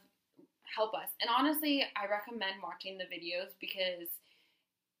kind of help us. And honestly, I recommend watching the videos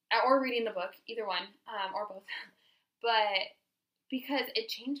or reading the book, either one, or both. But because it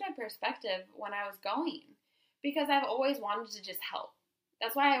changed my perspective when I was going. Because I've always wanted to just help.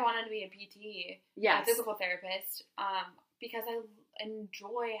 That's why I wanted to be a PT, a physical therapist, because I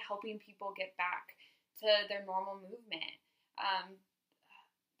enjoy helping people get back to their normal movement. I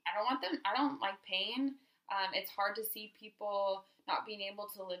don't like pain. It's hard to see people not being able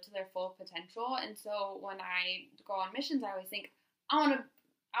to live to their full potential. And so when I go on missions, I always think, I want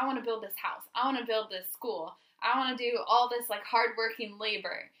to build this house. I want to build this school. I want to do all this, like, hardworking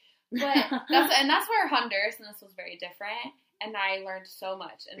labor. But that's where Honduras, and this was very different, and I learned so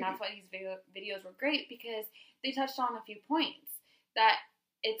much. And that's why these videos were great, because they touched on a few points, that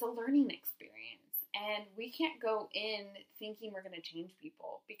it's a learning experience. And we can't go in thinking we're going to change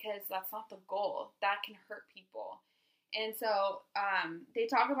people, because that's not the goal. That can hurt people. And so they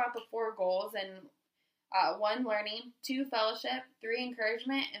talk about the 4 goals, and 1, learning, 2, fellowship, 3,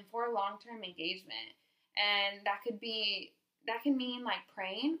 encouragement, and 4, long-term engagement. And that can mean, like,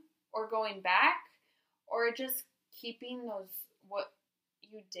 praying or going back, or just keeping what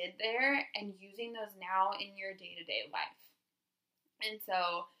you did there and using those now in your day-to-day life. And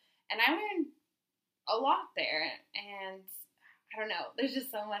I learned a lot there, and I don't know. There's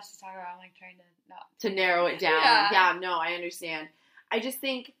just so much to talk about. I'm like trying to not. To narrow it down. Yeah. No, I understand. I just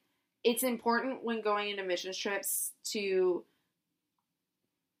think it's important when going into missions trips to,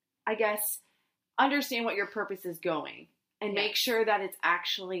 I guess, understand what your purpose is going and make sure that it's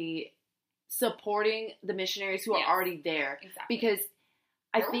actually supporting the missionaries who are already there. Exactly. Because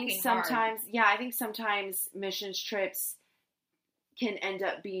They're I think sometimes missions trips can end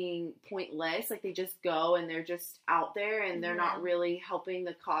up being pointless. Like they just go and they're just out there and they're not really helping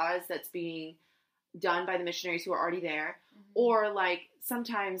the cause that's being done by the missionaries who are already there. Or like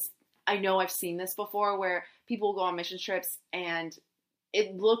sometimes, I know I've seen this before where people go on mission trips and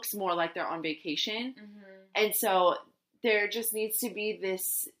it looks more like they're on vacation. And so there just needs to be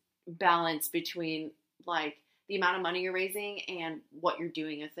this balance between like the amount of money you're raising and what you're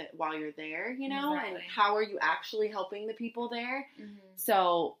doing with it while you're there, you know, and how are you actually helping the people there.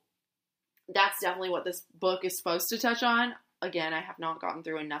 So that's definitely what this book is supposed to touch on. Again, I have not gotten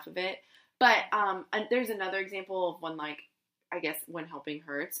through enough of it, but and there's another example of when like, I guess when helping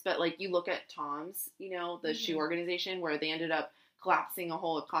hurts, but like you look at Tom's, you know, the shoe organization where they ended up collapsing a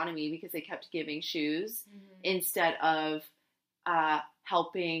whole economy because they kept giving shoes instead of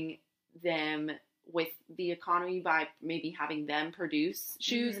helping them with the economy by maybe having them produce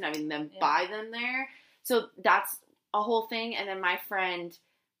shoes and having them buy them there. So that's a whole thing. And then my friend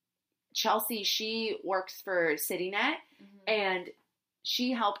Chelsea, she works for CityNet and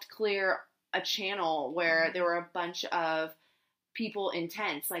she helped clear a channel where there were a bunch of people in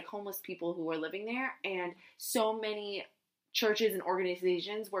tents, like homeless people who were living there, and so many churches and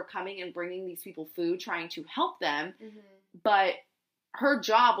organizations were coming and bringing these people food, trying to help them, but her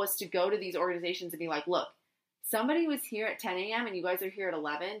job was to go to these organizations and be like, look, somebody was here at 10 a.m. and you guys are here at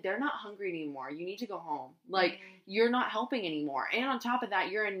 11. They're not hungry anymore. You need to go home. Like, you're not helping anymore. And on top of that,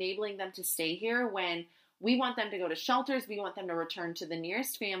 you're enabling them to stay here when we want them to go to shelters. We want them to return to the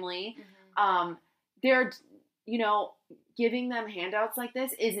nearest family. They're, you know, giving them handouts like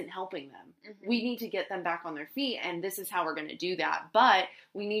this isn't helping them. We need to get them back on their feet, and this is how we're going to do that. But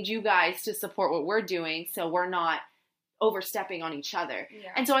we need you guys to support what we're doing so we're not overstepping on each other.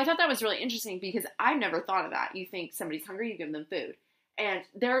 And so I thought that was really interesting because I've never thought of that. You think somebody's hungry, you give them food. And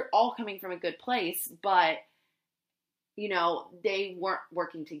they're all coming from a good place, but, you know, they weren't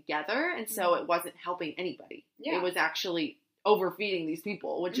working together, and so it wasn't helping anybody. It was actually overfeeding these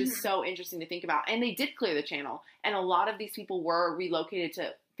people, which is so interesting to think about. And they did clear the channel, and a lot of these people were relocated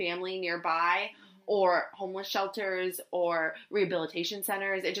to family nearby or homeless shelters or rehabilitation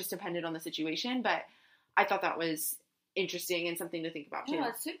centers. It just depended on the situation, but I thought that was interesting and something to think about too. No,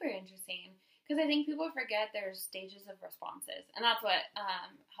 it's super interesting because I think people forget there's stages of responses, and that's what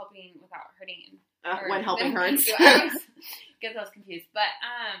helping without hurting when helping hurts. I always get those confused, but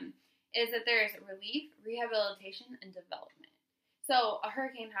is that there's relief, rehabilitation, and development. So a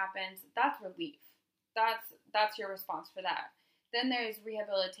hurricane happens, that's relief. That's your response for that. Then there's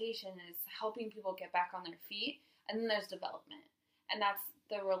rehabilitation, is helping people get back on their feet, and then there's development, and that's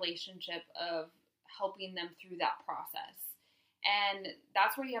the relationship of helping them through that process. And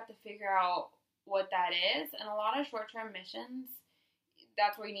that's where you have to figure out what that is. And a lot of short-term missions,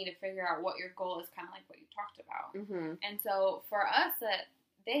 that's where you need to figure out what your goal is, kind of like what you talked about. And so for us, that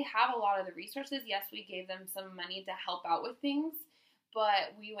they have a lot of the resources. Yes, we gave them some money to help out with things,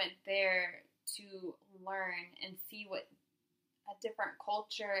 but we went there to learn and see what a different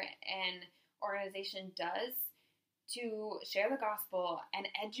culture and organization does to share the gospel and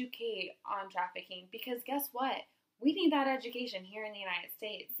educate on trafficking. Because guess what? We need that education here in the United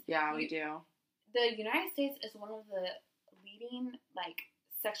States. Yeah, we do. The United States is one of the leading, like,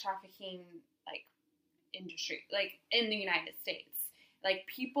 sex trafficking, like, industry, like, in the United States. Like,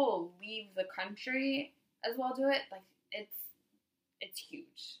 people leave the country as well to it. Like, it's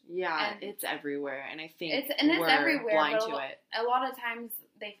huge. Yeah, and it's everywhere, and I think it's we're everywhere, blind but to it. A lot of times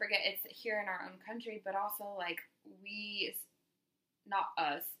they forget it's here in our own country, but also, like, we, not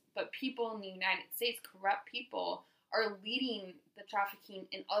us, but people in the United States, corrupt people, are leading the trafficking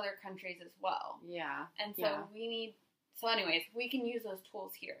in other countries as well. Yeah. And so anyways, we can use those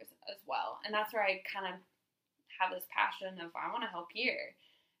tools here as well. And that's where I kind of have this passion of, I want to help here.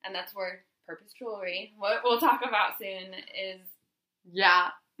 And that's where Purpose Jewelry, what we'll talk about soon, is. Yeah.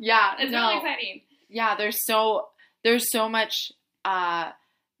 It's really exciting. Yeah, there's so much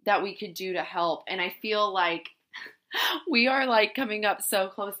that we could do to help. And I feel like we are, like, coming up so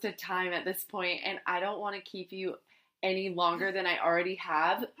close to time at this point, and I don't want to keep you any longer than I already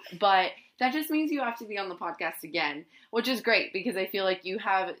have, but that just means you have to be on the podcast again, which is great because I feel like you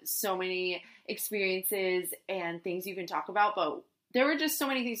have so many experiences and things you can talk about, but there were just so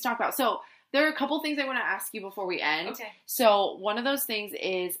many things to talk about. So There are a couple things I want to ask you before we end. Okay. So one of those things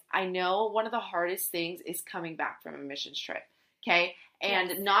is, I know one of the hardest things is coming back from a missions trip. Okay. And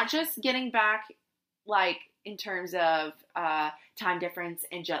Yes. not just getting back, like, in terms of time difference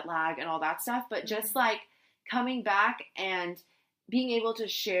and jet lag and all that stuff, but just like coming back and being able to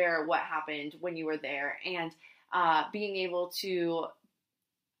share what happened when you were there, and being able to,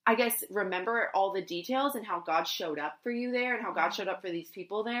 I guess, remember all the details and how God showed up for you there and how God showed up for these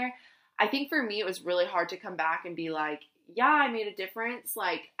people there. I think for me, it was really hard to come back and be like, yeah, I made a difference.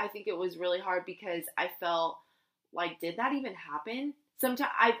 Like, I think it was really hard because I felt like, did that even happen?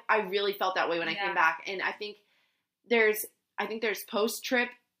 Sometimes I really felt that way when I came back. And I think there's post-trip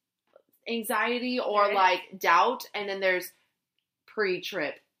anxiety or like doubt, and then there's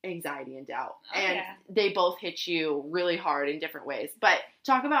pre-trip anxiety and doubt. And they both hit you really hard in different ways. But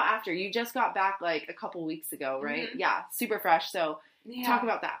talk about after. You just got back like a couple weeks ago, right? Mm-hmm. Yeah, super fresh. So talk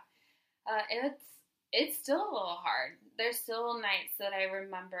about that. It's still a little hard. There's still nights that I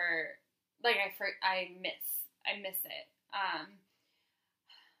remember, like I miss it.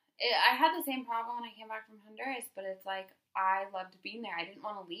 I had the same problem when I came back from Honduras, but it's like I loved being there. I didn't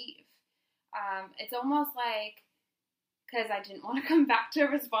want to leave. It's almost like, because I didn't want to come back to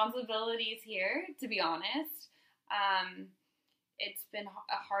responsibilities here, to be honest. It's been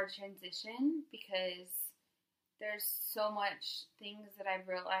a hard transition because there's so much things that I've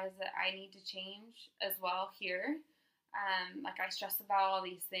realized that I need to change as well here. Like, I stress about all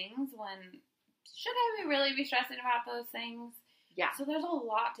these things when should I really be stressing about those things? Yeah. So there's a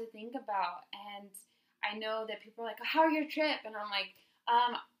lot to think about, and I know that people are like, "How are your trip?" And I'm like,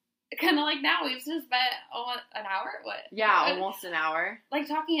 kind of like now we've just spent an hour. What? Yeah, almost an hour. Like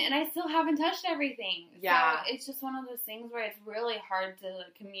talking, and I still haven't touched everything. Yeah. So it's just one of those things where it's really hard to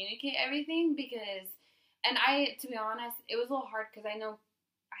like, communicate everything because, and to be honest, it was a little hard because I know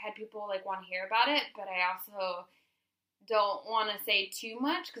I had people like want to hear about it, but I also don't want to say too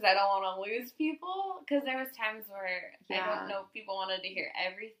much because I don't want to lose people, because there was times where I don't know if people wanted to hear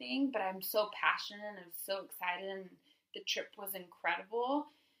everything, but I'm so passionate and I'm so excited and the trip was incredible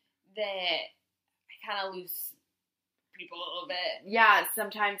that I kind of lose people a little bit. Yeah,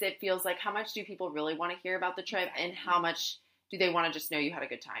 sometimes it feels like, how much do people really want to hear about the trip and how much do they want to just know you had a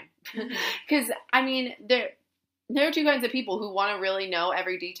good time? Because, I mean, there are two kinds of people who want to really know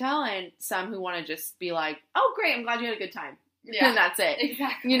every detail and some who want to just be like, oh, great, I'm glad you had a good time. Yeah, and that's it.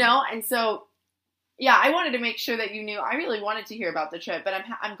 Exactly. You know? And so, yeah, I wanted to make sure that you knew I really wanted to hear about the trip, but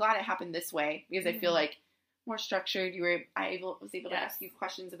I'm glad it happened this way because I feel like more structured. I was able to ask you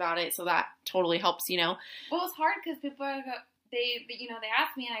questions about it, so that totally helps, you know? Well, it's hard because people they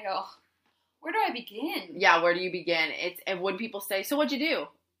ask me and I go, where do I begin? Yeah, where do you begin? And when people say, so what'd you do?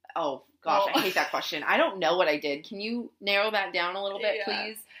 Oh, gosh, I hate that question. I don't know what I did. Can you narrow that down a little bit,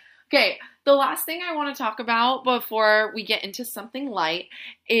 please? Okay, the last thing I want to talk about before we get into something light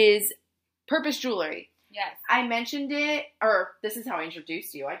is Purpose Jewelry. Yes. I mentioned it, or this is how I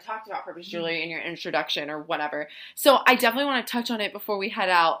introduced you. I talked about Purpose Jewelry in your introduction or whatever. So I definitely want to touch on it before we head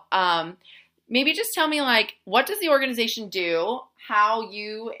out. Maybe just tell me, like, what does the organization do, how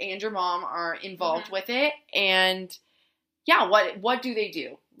you and your mom are involved with it, and yeah, what do they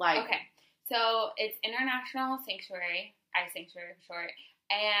do? Like, okay, so it's International Sanctuary, Eye Sanctuary for short,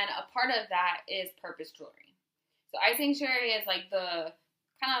 and a part of that is Purpose Jewelry. So Eye Sanctuary is like the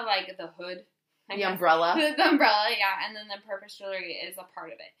kind of like the hood, the umbrella, the umbrella, yeah, and then the Purpose Jewelry is a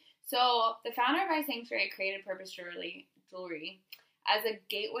part of it. So the founder of Eye Sanctuary created Purpose Jewelry as a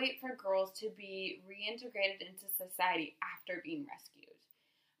gateway for girls to be reintegrated into society after being rescued.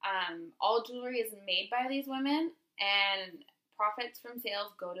 All jewelry is made by these women, and profits from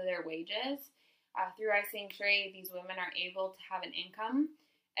sales go to their wages. Through Eye Sanctuary, these women are able to have an income,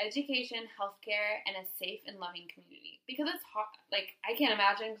 education, healthcare, and a safe and loving community. Because it's hard, like, I can't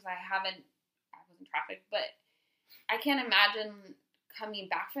imagine, because I wasn't trafficked, but I can't imagine coming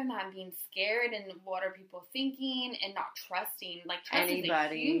back from that and being scared and what are people thinking and not trusting. Like, trust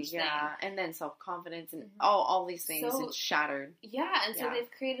anybody, is a huge thing. And then self-confidence and all these things, it's shattered. Yeah, and so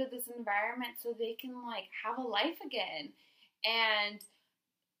they've created this environment so they can, like, have a life again. And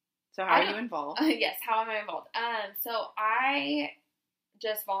so how are you involved? Yes, how am I involved? So I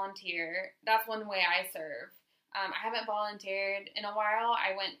just volunteer. That's one way I serve. I haven't volunteered in a while.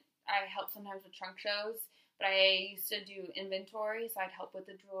 I help sometimes with trunk shows, but I used to do inventory, so I'd help with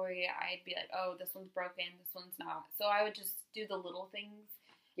the jewelry. I'd be like, oh, this one's broken, this one's not. So I would just do the little things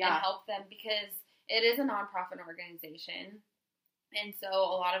and help them because it is a nonprofit organization. And so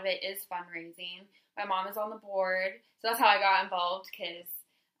a lot of it is fundraising. My mom is on the board, so that's how I got involved, because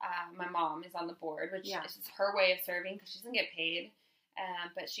my mom is on the board, which is just her way of serving because she doesn't get paid.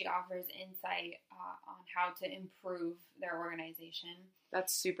 but she offers insight on how to improve their organization.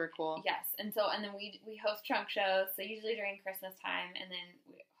 That's super cool. Yes, and then we host trunk shows. So usually during Christmas time, and then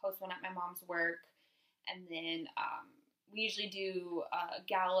we host one at my mom's work, and then we usually do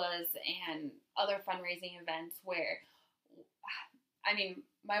galas and other fundraising events where, I mean,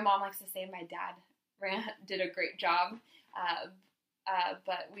 my mom likes to say my dad did a great job,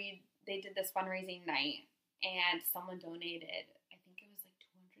 but they did this fundraising night, and someone donated, I think it was like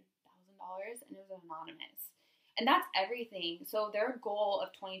 $200,000, and it was anonymous. And that's everything. So their goal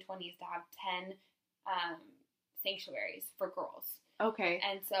of 2020 is to have 10 sanctuaries for girls. Okay.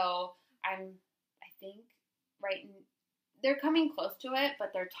 And so I think they're coming close to it,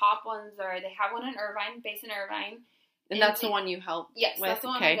 but their top ones they have one in Irvine, based in Irvine. And that's the one you help Yes, with? That's the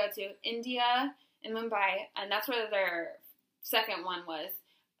one I go to. India in Mumbai, and that's where their second one was.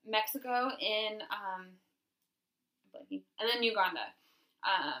 Mexico in, and then Uganda.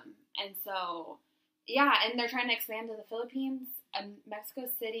 And so, yeah, and they're trying to expand to the Philippines, Mexico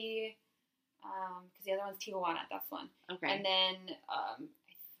City, because the other one's Tijuana, that's one. Okay. And then, I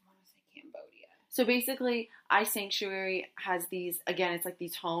want to say Cambodia. So basically, iSanctuary has these, again, it's like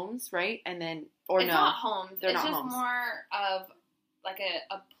these homes, right? And then, or it's no. not homes. They're it's not just homes. more of like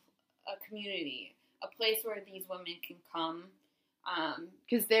a community, a place where these women can come.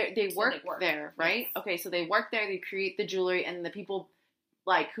 Because they So work they work there, right? Yes. Okay, so they work there, they create the jewelry, and the people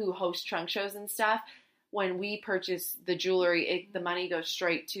like who host trunk shows and stuff, when we purchase the jewelry, the money goes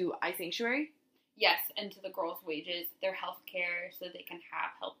straight to iSanctuary? Yes, and to the girls' wages, their health care, so they can have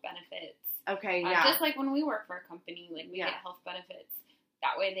health benefits. Okay, yeah. Just like when we work for a company, like we Yeah. get health benefits.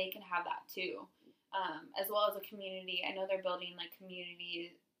 That way they can have that too. As well as a community. I know they're building like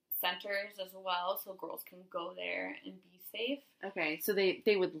community centers as well, so girls can go there and be safe. Okay, so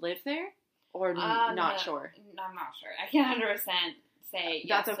they would live there? Or not No, sure? I'm not sure. I can't 100% say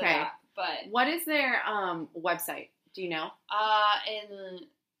yes That's to okay. that. But What is their website? Do you know?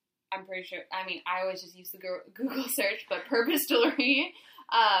 I'm pretty sure. I mean, I always just use the Google search, but Purpose Jewelry,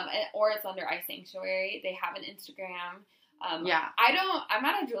 or it's under iSanctuary. They have an Instagram. Yeah. I'm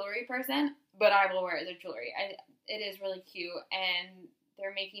not a jewelry person, but I will wear their jewelry. It is really cute, and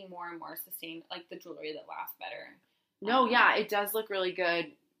they're making more and more like the jewelry that lasts better. No, yeah, it does look really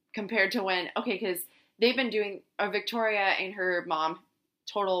good compared to when, okay, because they've been doing, Victoria and her mom,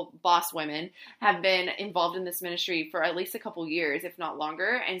 total boss women, have been involved in this ministry for at least a couple years, if not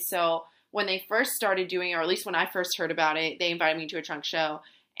longer. And so when they first started doing, or at least when I first heard about it, they invited me to a trunk show,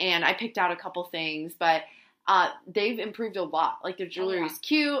 and I picked out a couple things, but they've improved a lot. Like their jewelry is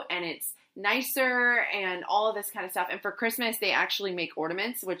cute, and it's nicer, and all of this kind of stuff. And for Christmas, they actually make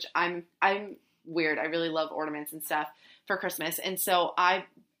ornaments, which I'm weird. I really love ornaments and stuff for Christmas. And so I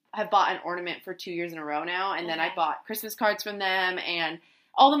have bought an ornament for 2 years in a row now. And then I bought Christmas cards from them, and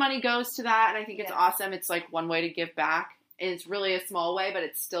all the money goes to that. And I think it's awesome. It's like one way to give back. It's really a small way, but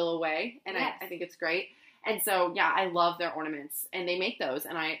it's still a way. And I think it's great. And so, yeah, I love their ornaments, and they make those,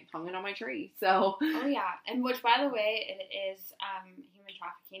 and I hung it on my tree. So, oh yeah, and which, by the way, it is Human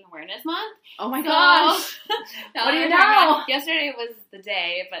Trafficking Awareness Month. Oh my gosh, what do you know? Yesterday was the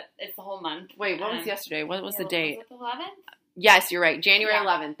day, but it's the whole month. Wait, what was yesterday? What was the date? Was it the 11th? Yes, you're right. January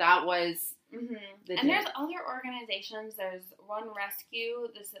 11th. That was the and day. there's other organizations. There's Run Rescue.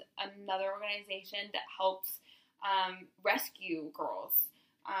 There's another organization that helps rescue girls.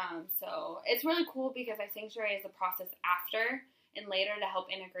 So it's really cool because iSanctuary is the process after and later to help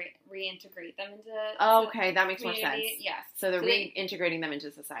reintegrate them into okay, that makes more sense. Yes. So they're reintegrating them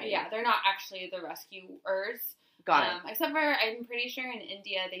into society. Yeah, they're not actually the rescuers. Got it. Except for, I'm pretty sure in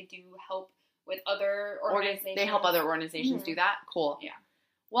India they do help with other organizations. They help other organizations do that? Cool. Yeah.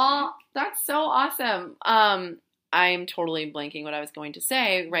 Well, that's so awesome. I'm totally blanking what I was going to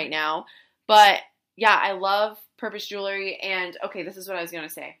say right now. But yeah, I love Purpose Jewelry. And okay, this is what I was going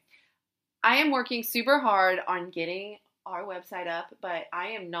to say. I am working super hard on getting our website up, but I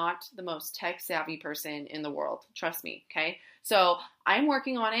am not the most tech savvy person in the world. Trust me. Okay. So I'm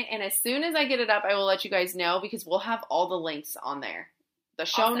working on it. And as soon as I get it up, I will let you guys know, because we'll have all the links on there, the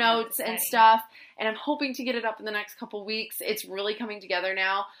show notes and stuff. And I'm hoping to get it up in the next couple weeks. It's really coming together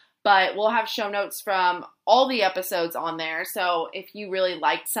now, but we'll have show notes from all the episodes on there. So if you really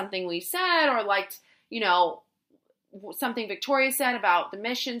liked something we said, or liked, something Victoria said about the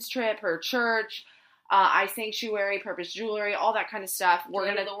missions trip, her church, iSanctuary, Purpose Jewelry, all that kind of stuff. We're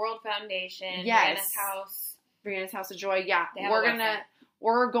going to the World Foundation, yes, Brianna's House of Joy. Yeah,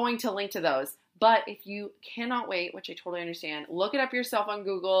 we're going to link to those. But if you cannot wait, which I totally understand, look it up yourself on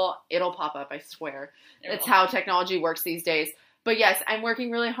Google. It'll pop up, I swear. It's how technology works these days. But yes, I'm working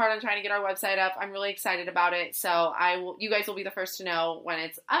really hard on trying to get our website up. I'm really excited about it. So you guys will be the first to know when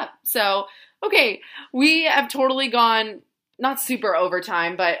it's up. So, okay, we have totally gone, not super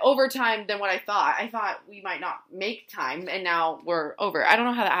overtime, but overtime than what I thought. I thought we might not make time, and now we're over. I don't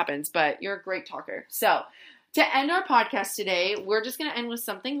know how that happens, but you're a great talker. So, to end our podcast today, we're just going to end with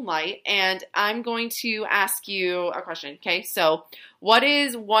something light, and I'm going to ask you a question, okay? So, what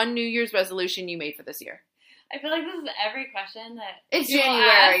is one New Year's resolution you made for this year? I feel like this is every question that It's people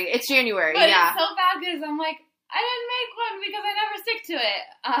January. ask, It's January, but yeah. it's so bad because I'm like, I didn't make one because I never stick to it.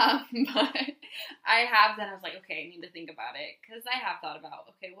 But I have then I was like, okay, I need to think about it because I have thought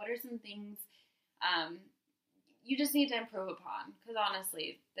about, okay, what are some things you just need to improve upon? Because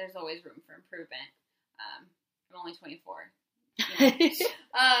honestly, there's always room for improvement. I'm only 24. You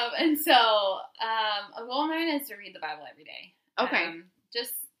know? And so a goal of mine is to read the Bible every day. Okay.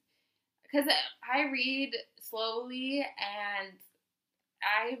 Just because I read slowly and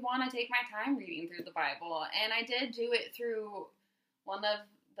I want to take my time reading through the Bible. And I did do it through one of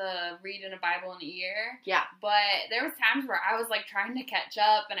the reading a Bible in a year. Yeah. But there was times where I was like trying to catch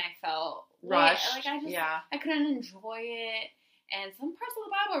up and I felt rushed. Like I just, yeah. I couldn't enjoy it. And some parts of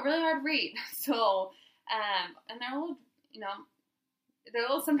the Bible are really hard to read. So, and they're a little, you know, they're a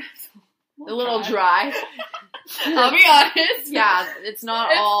little sometimes a little dry. I'll be honest. Yeah, it's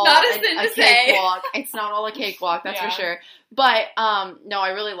not all not a sin to say. cakewalk. It's not all a cakewalk, that's for sure. But no, I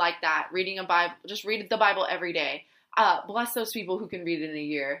really like that. Reading a Bible, just read the Bible every day. Bless those people who can read it in a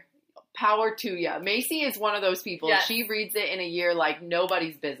year. Power to ya. Macy is one of those people. Yes. She reads it in a year like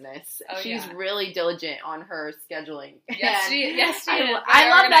nobody's business. Oh, She's really diligent on her scheduling. Yes, she is. I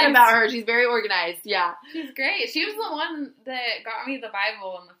love that about her. She's very organized. Yeah. She's great. She was the one that got me the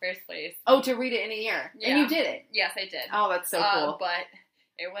Bible in the first place. Oh, to read it in a year. Yeah. And you did it. Yes, I did. Oh, that's so cool. But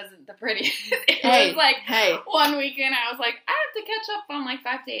it wasn't the prettiest. It was like hey. one weekend I was like, I have to catch up on like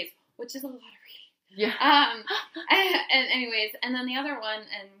 5 days, which is a lot of reading. Yeah. And anyways, and then the other one,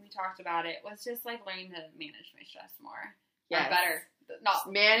 and we talked about it, was just like learning to manage my stress more. Yes. Or better. Not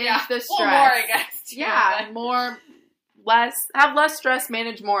manage the stress. Well, more, I guess. Too, yeah, but. more, less. Have less stress,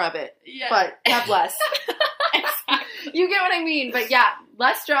 manage more of it. Yeah. But have less. Exactly. You get what I mean. But yeah,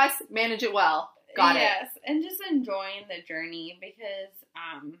 less stress, manage it well. Got it. Yes, and just enjoying the journey because,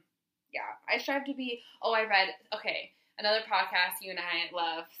 I strive to be. I read. Okay. Another podcast you and I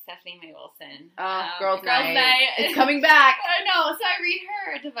love, Stephanie May Wilson. Girls Night. It's coming back. I know. So I read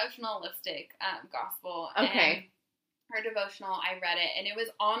her devotionalistic gospel. Okay. And her devotional, I read it, and it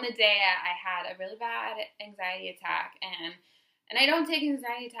was on the day I had a really bad anxiety attack, and I don't take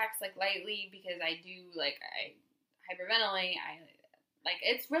anxiety attacks like lightly because I do I hyperventilate.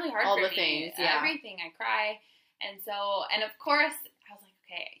 It's really hard all for the me. Things, yeah. Everything, I cry, and of course. I was like,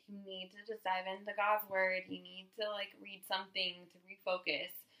 okay, you need to just dive into God's Word. You need to, read something to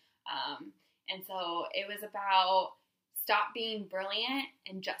refocus. And so it was about stop being brilliant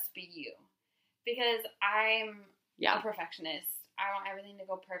and just be you. Because I'm a perfectionist. I want everything to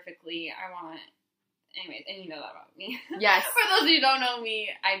go perfectly. Anyways, and you know that about me. Yes. For those of you who don't know me,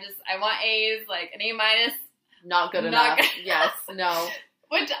 I want A's, an A-. Not good enough. Yes, no.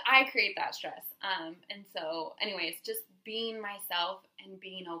 Which I create that stress. And so, anyways, just being myself and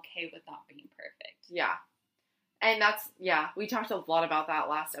being okay with not being perfect. Yeah. And we talked a lot about that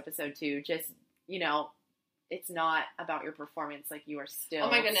last episode too. Just, it's not about your performance. You are still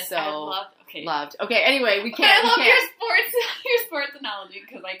oh my goodness, so loved. Okay, anyway, we can't. I love your sports analogy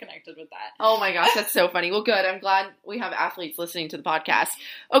because I connected with that. Oh my gosh, that's so funny. Well, good. I'm glad we have athletes listening to the podcast.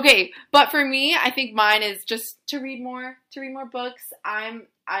 Okay, but for me, I think mine is just to read more books. I'm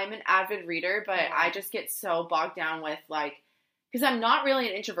an avid reader, but I just get so bogged down with because I'm not really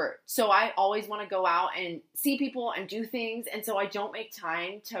an introvert. So I always want to go out and see people and do things. And so I don't make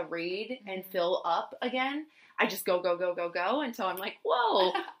time to read and fill up again. I just go until I'm like,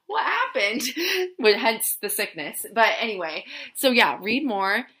 whoa, what happened? Hence the sickness. But anyway, so yeah, read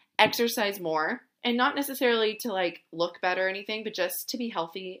more, exercise more, and not necessarily to look better or anything, but just to be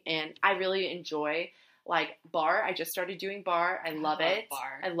healthy. And I really enjoy bar. I just started doing bar. I love it.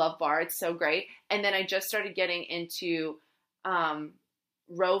 Bar. I love bar. It's so great. And then I just started getting into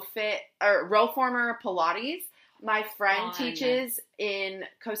row former Pilates. My friend teaches in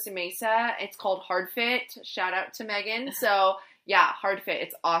Costa Mesa. It's called Hard Fit. Shout out to Megan. So yeah, Hard Fit.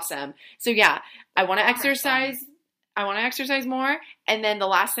 It's awesome. So yeah, I want to exercise. I want to exercise more. And then the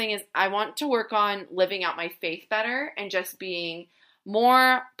last thing is I want to work on living out my faith better and just being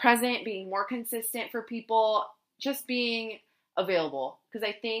more present, being more consistent for people, just being available. Because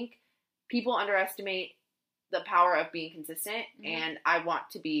I think people underestimate the power of being consistent, and I want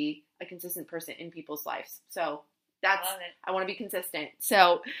to be a consistent person in people's lives. So I want to be consistent.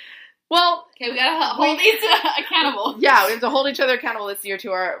 So, well, okay, we gotta hold each accountable. Yeah, we have to hold each other accountable this year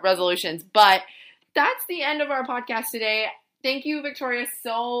to our resolutions. But that's the end of our podcast today. Thank you, Victoria,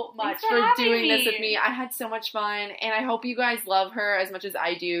 so much for doing this with me. I had so much fun, and I hope you guys love her as much as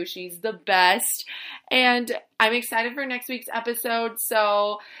I do. She's the best, and I'm excited for next week's episode.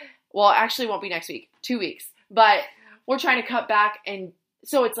 So, well, actually, it won't be next week, 2 weeks, but we're trying to cut back, and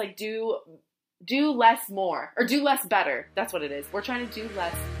so it's like do less more, or do less better. That's what it is. We're trying to do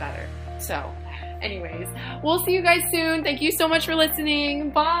less better. So, anyways, we'll see you guys soon. Thank you so much for listening.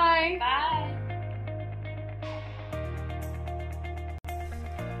 Bye. Bye.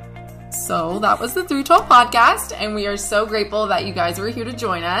 So that was the 312 podcast, and we are so grateful that you guys were here to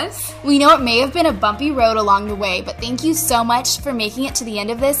join us. We know it may have been a bumpy road along the way, but thank you so much for making it to the end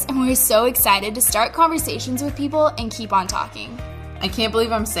of this, and we're so excited to start conversations with people and keep on talking. I can't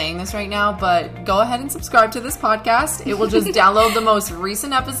believe I'm saying this right now, but go ahead and subscribe to this podcast. It will just download the most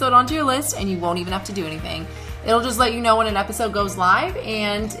recent episode onto your list, and you won't even have to do anything. It'll just let you know when an episode goes live,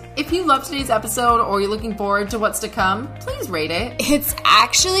 and if you love today's episode or you're looking forward to what's to come, please rate it. It's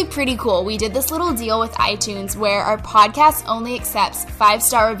actually pretty cool. We did this little deal with iTunes where our podcast only accepts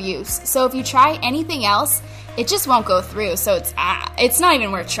 5-star reviews. So if you try anything else, it just won't go through. So it's not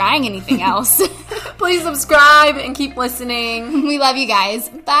even worth trying anything else. Please subscribe and keep listening. We love you guys.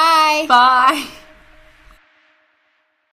 Bye. Bye.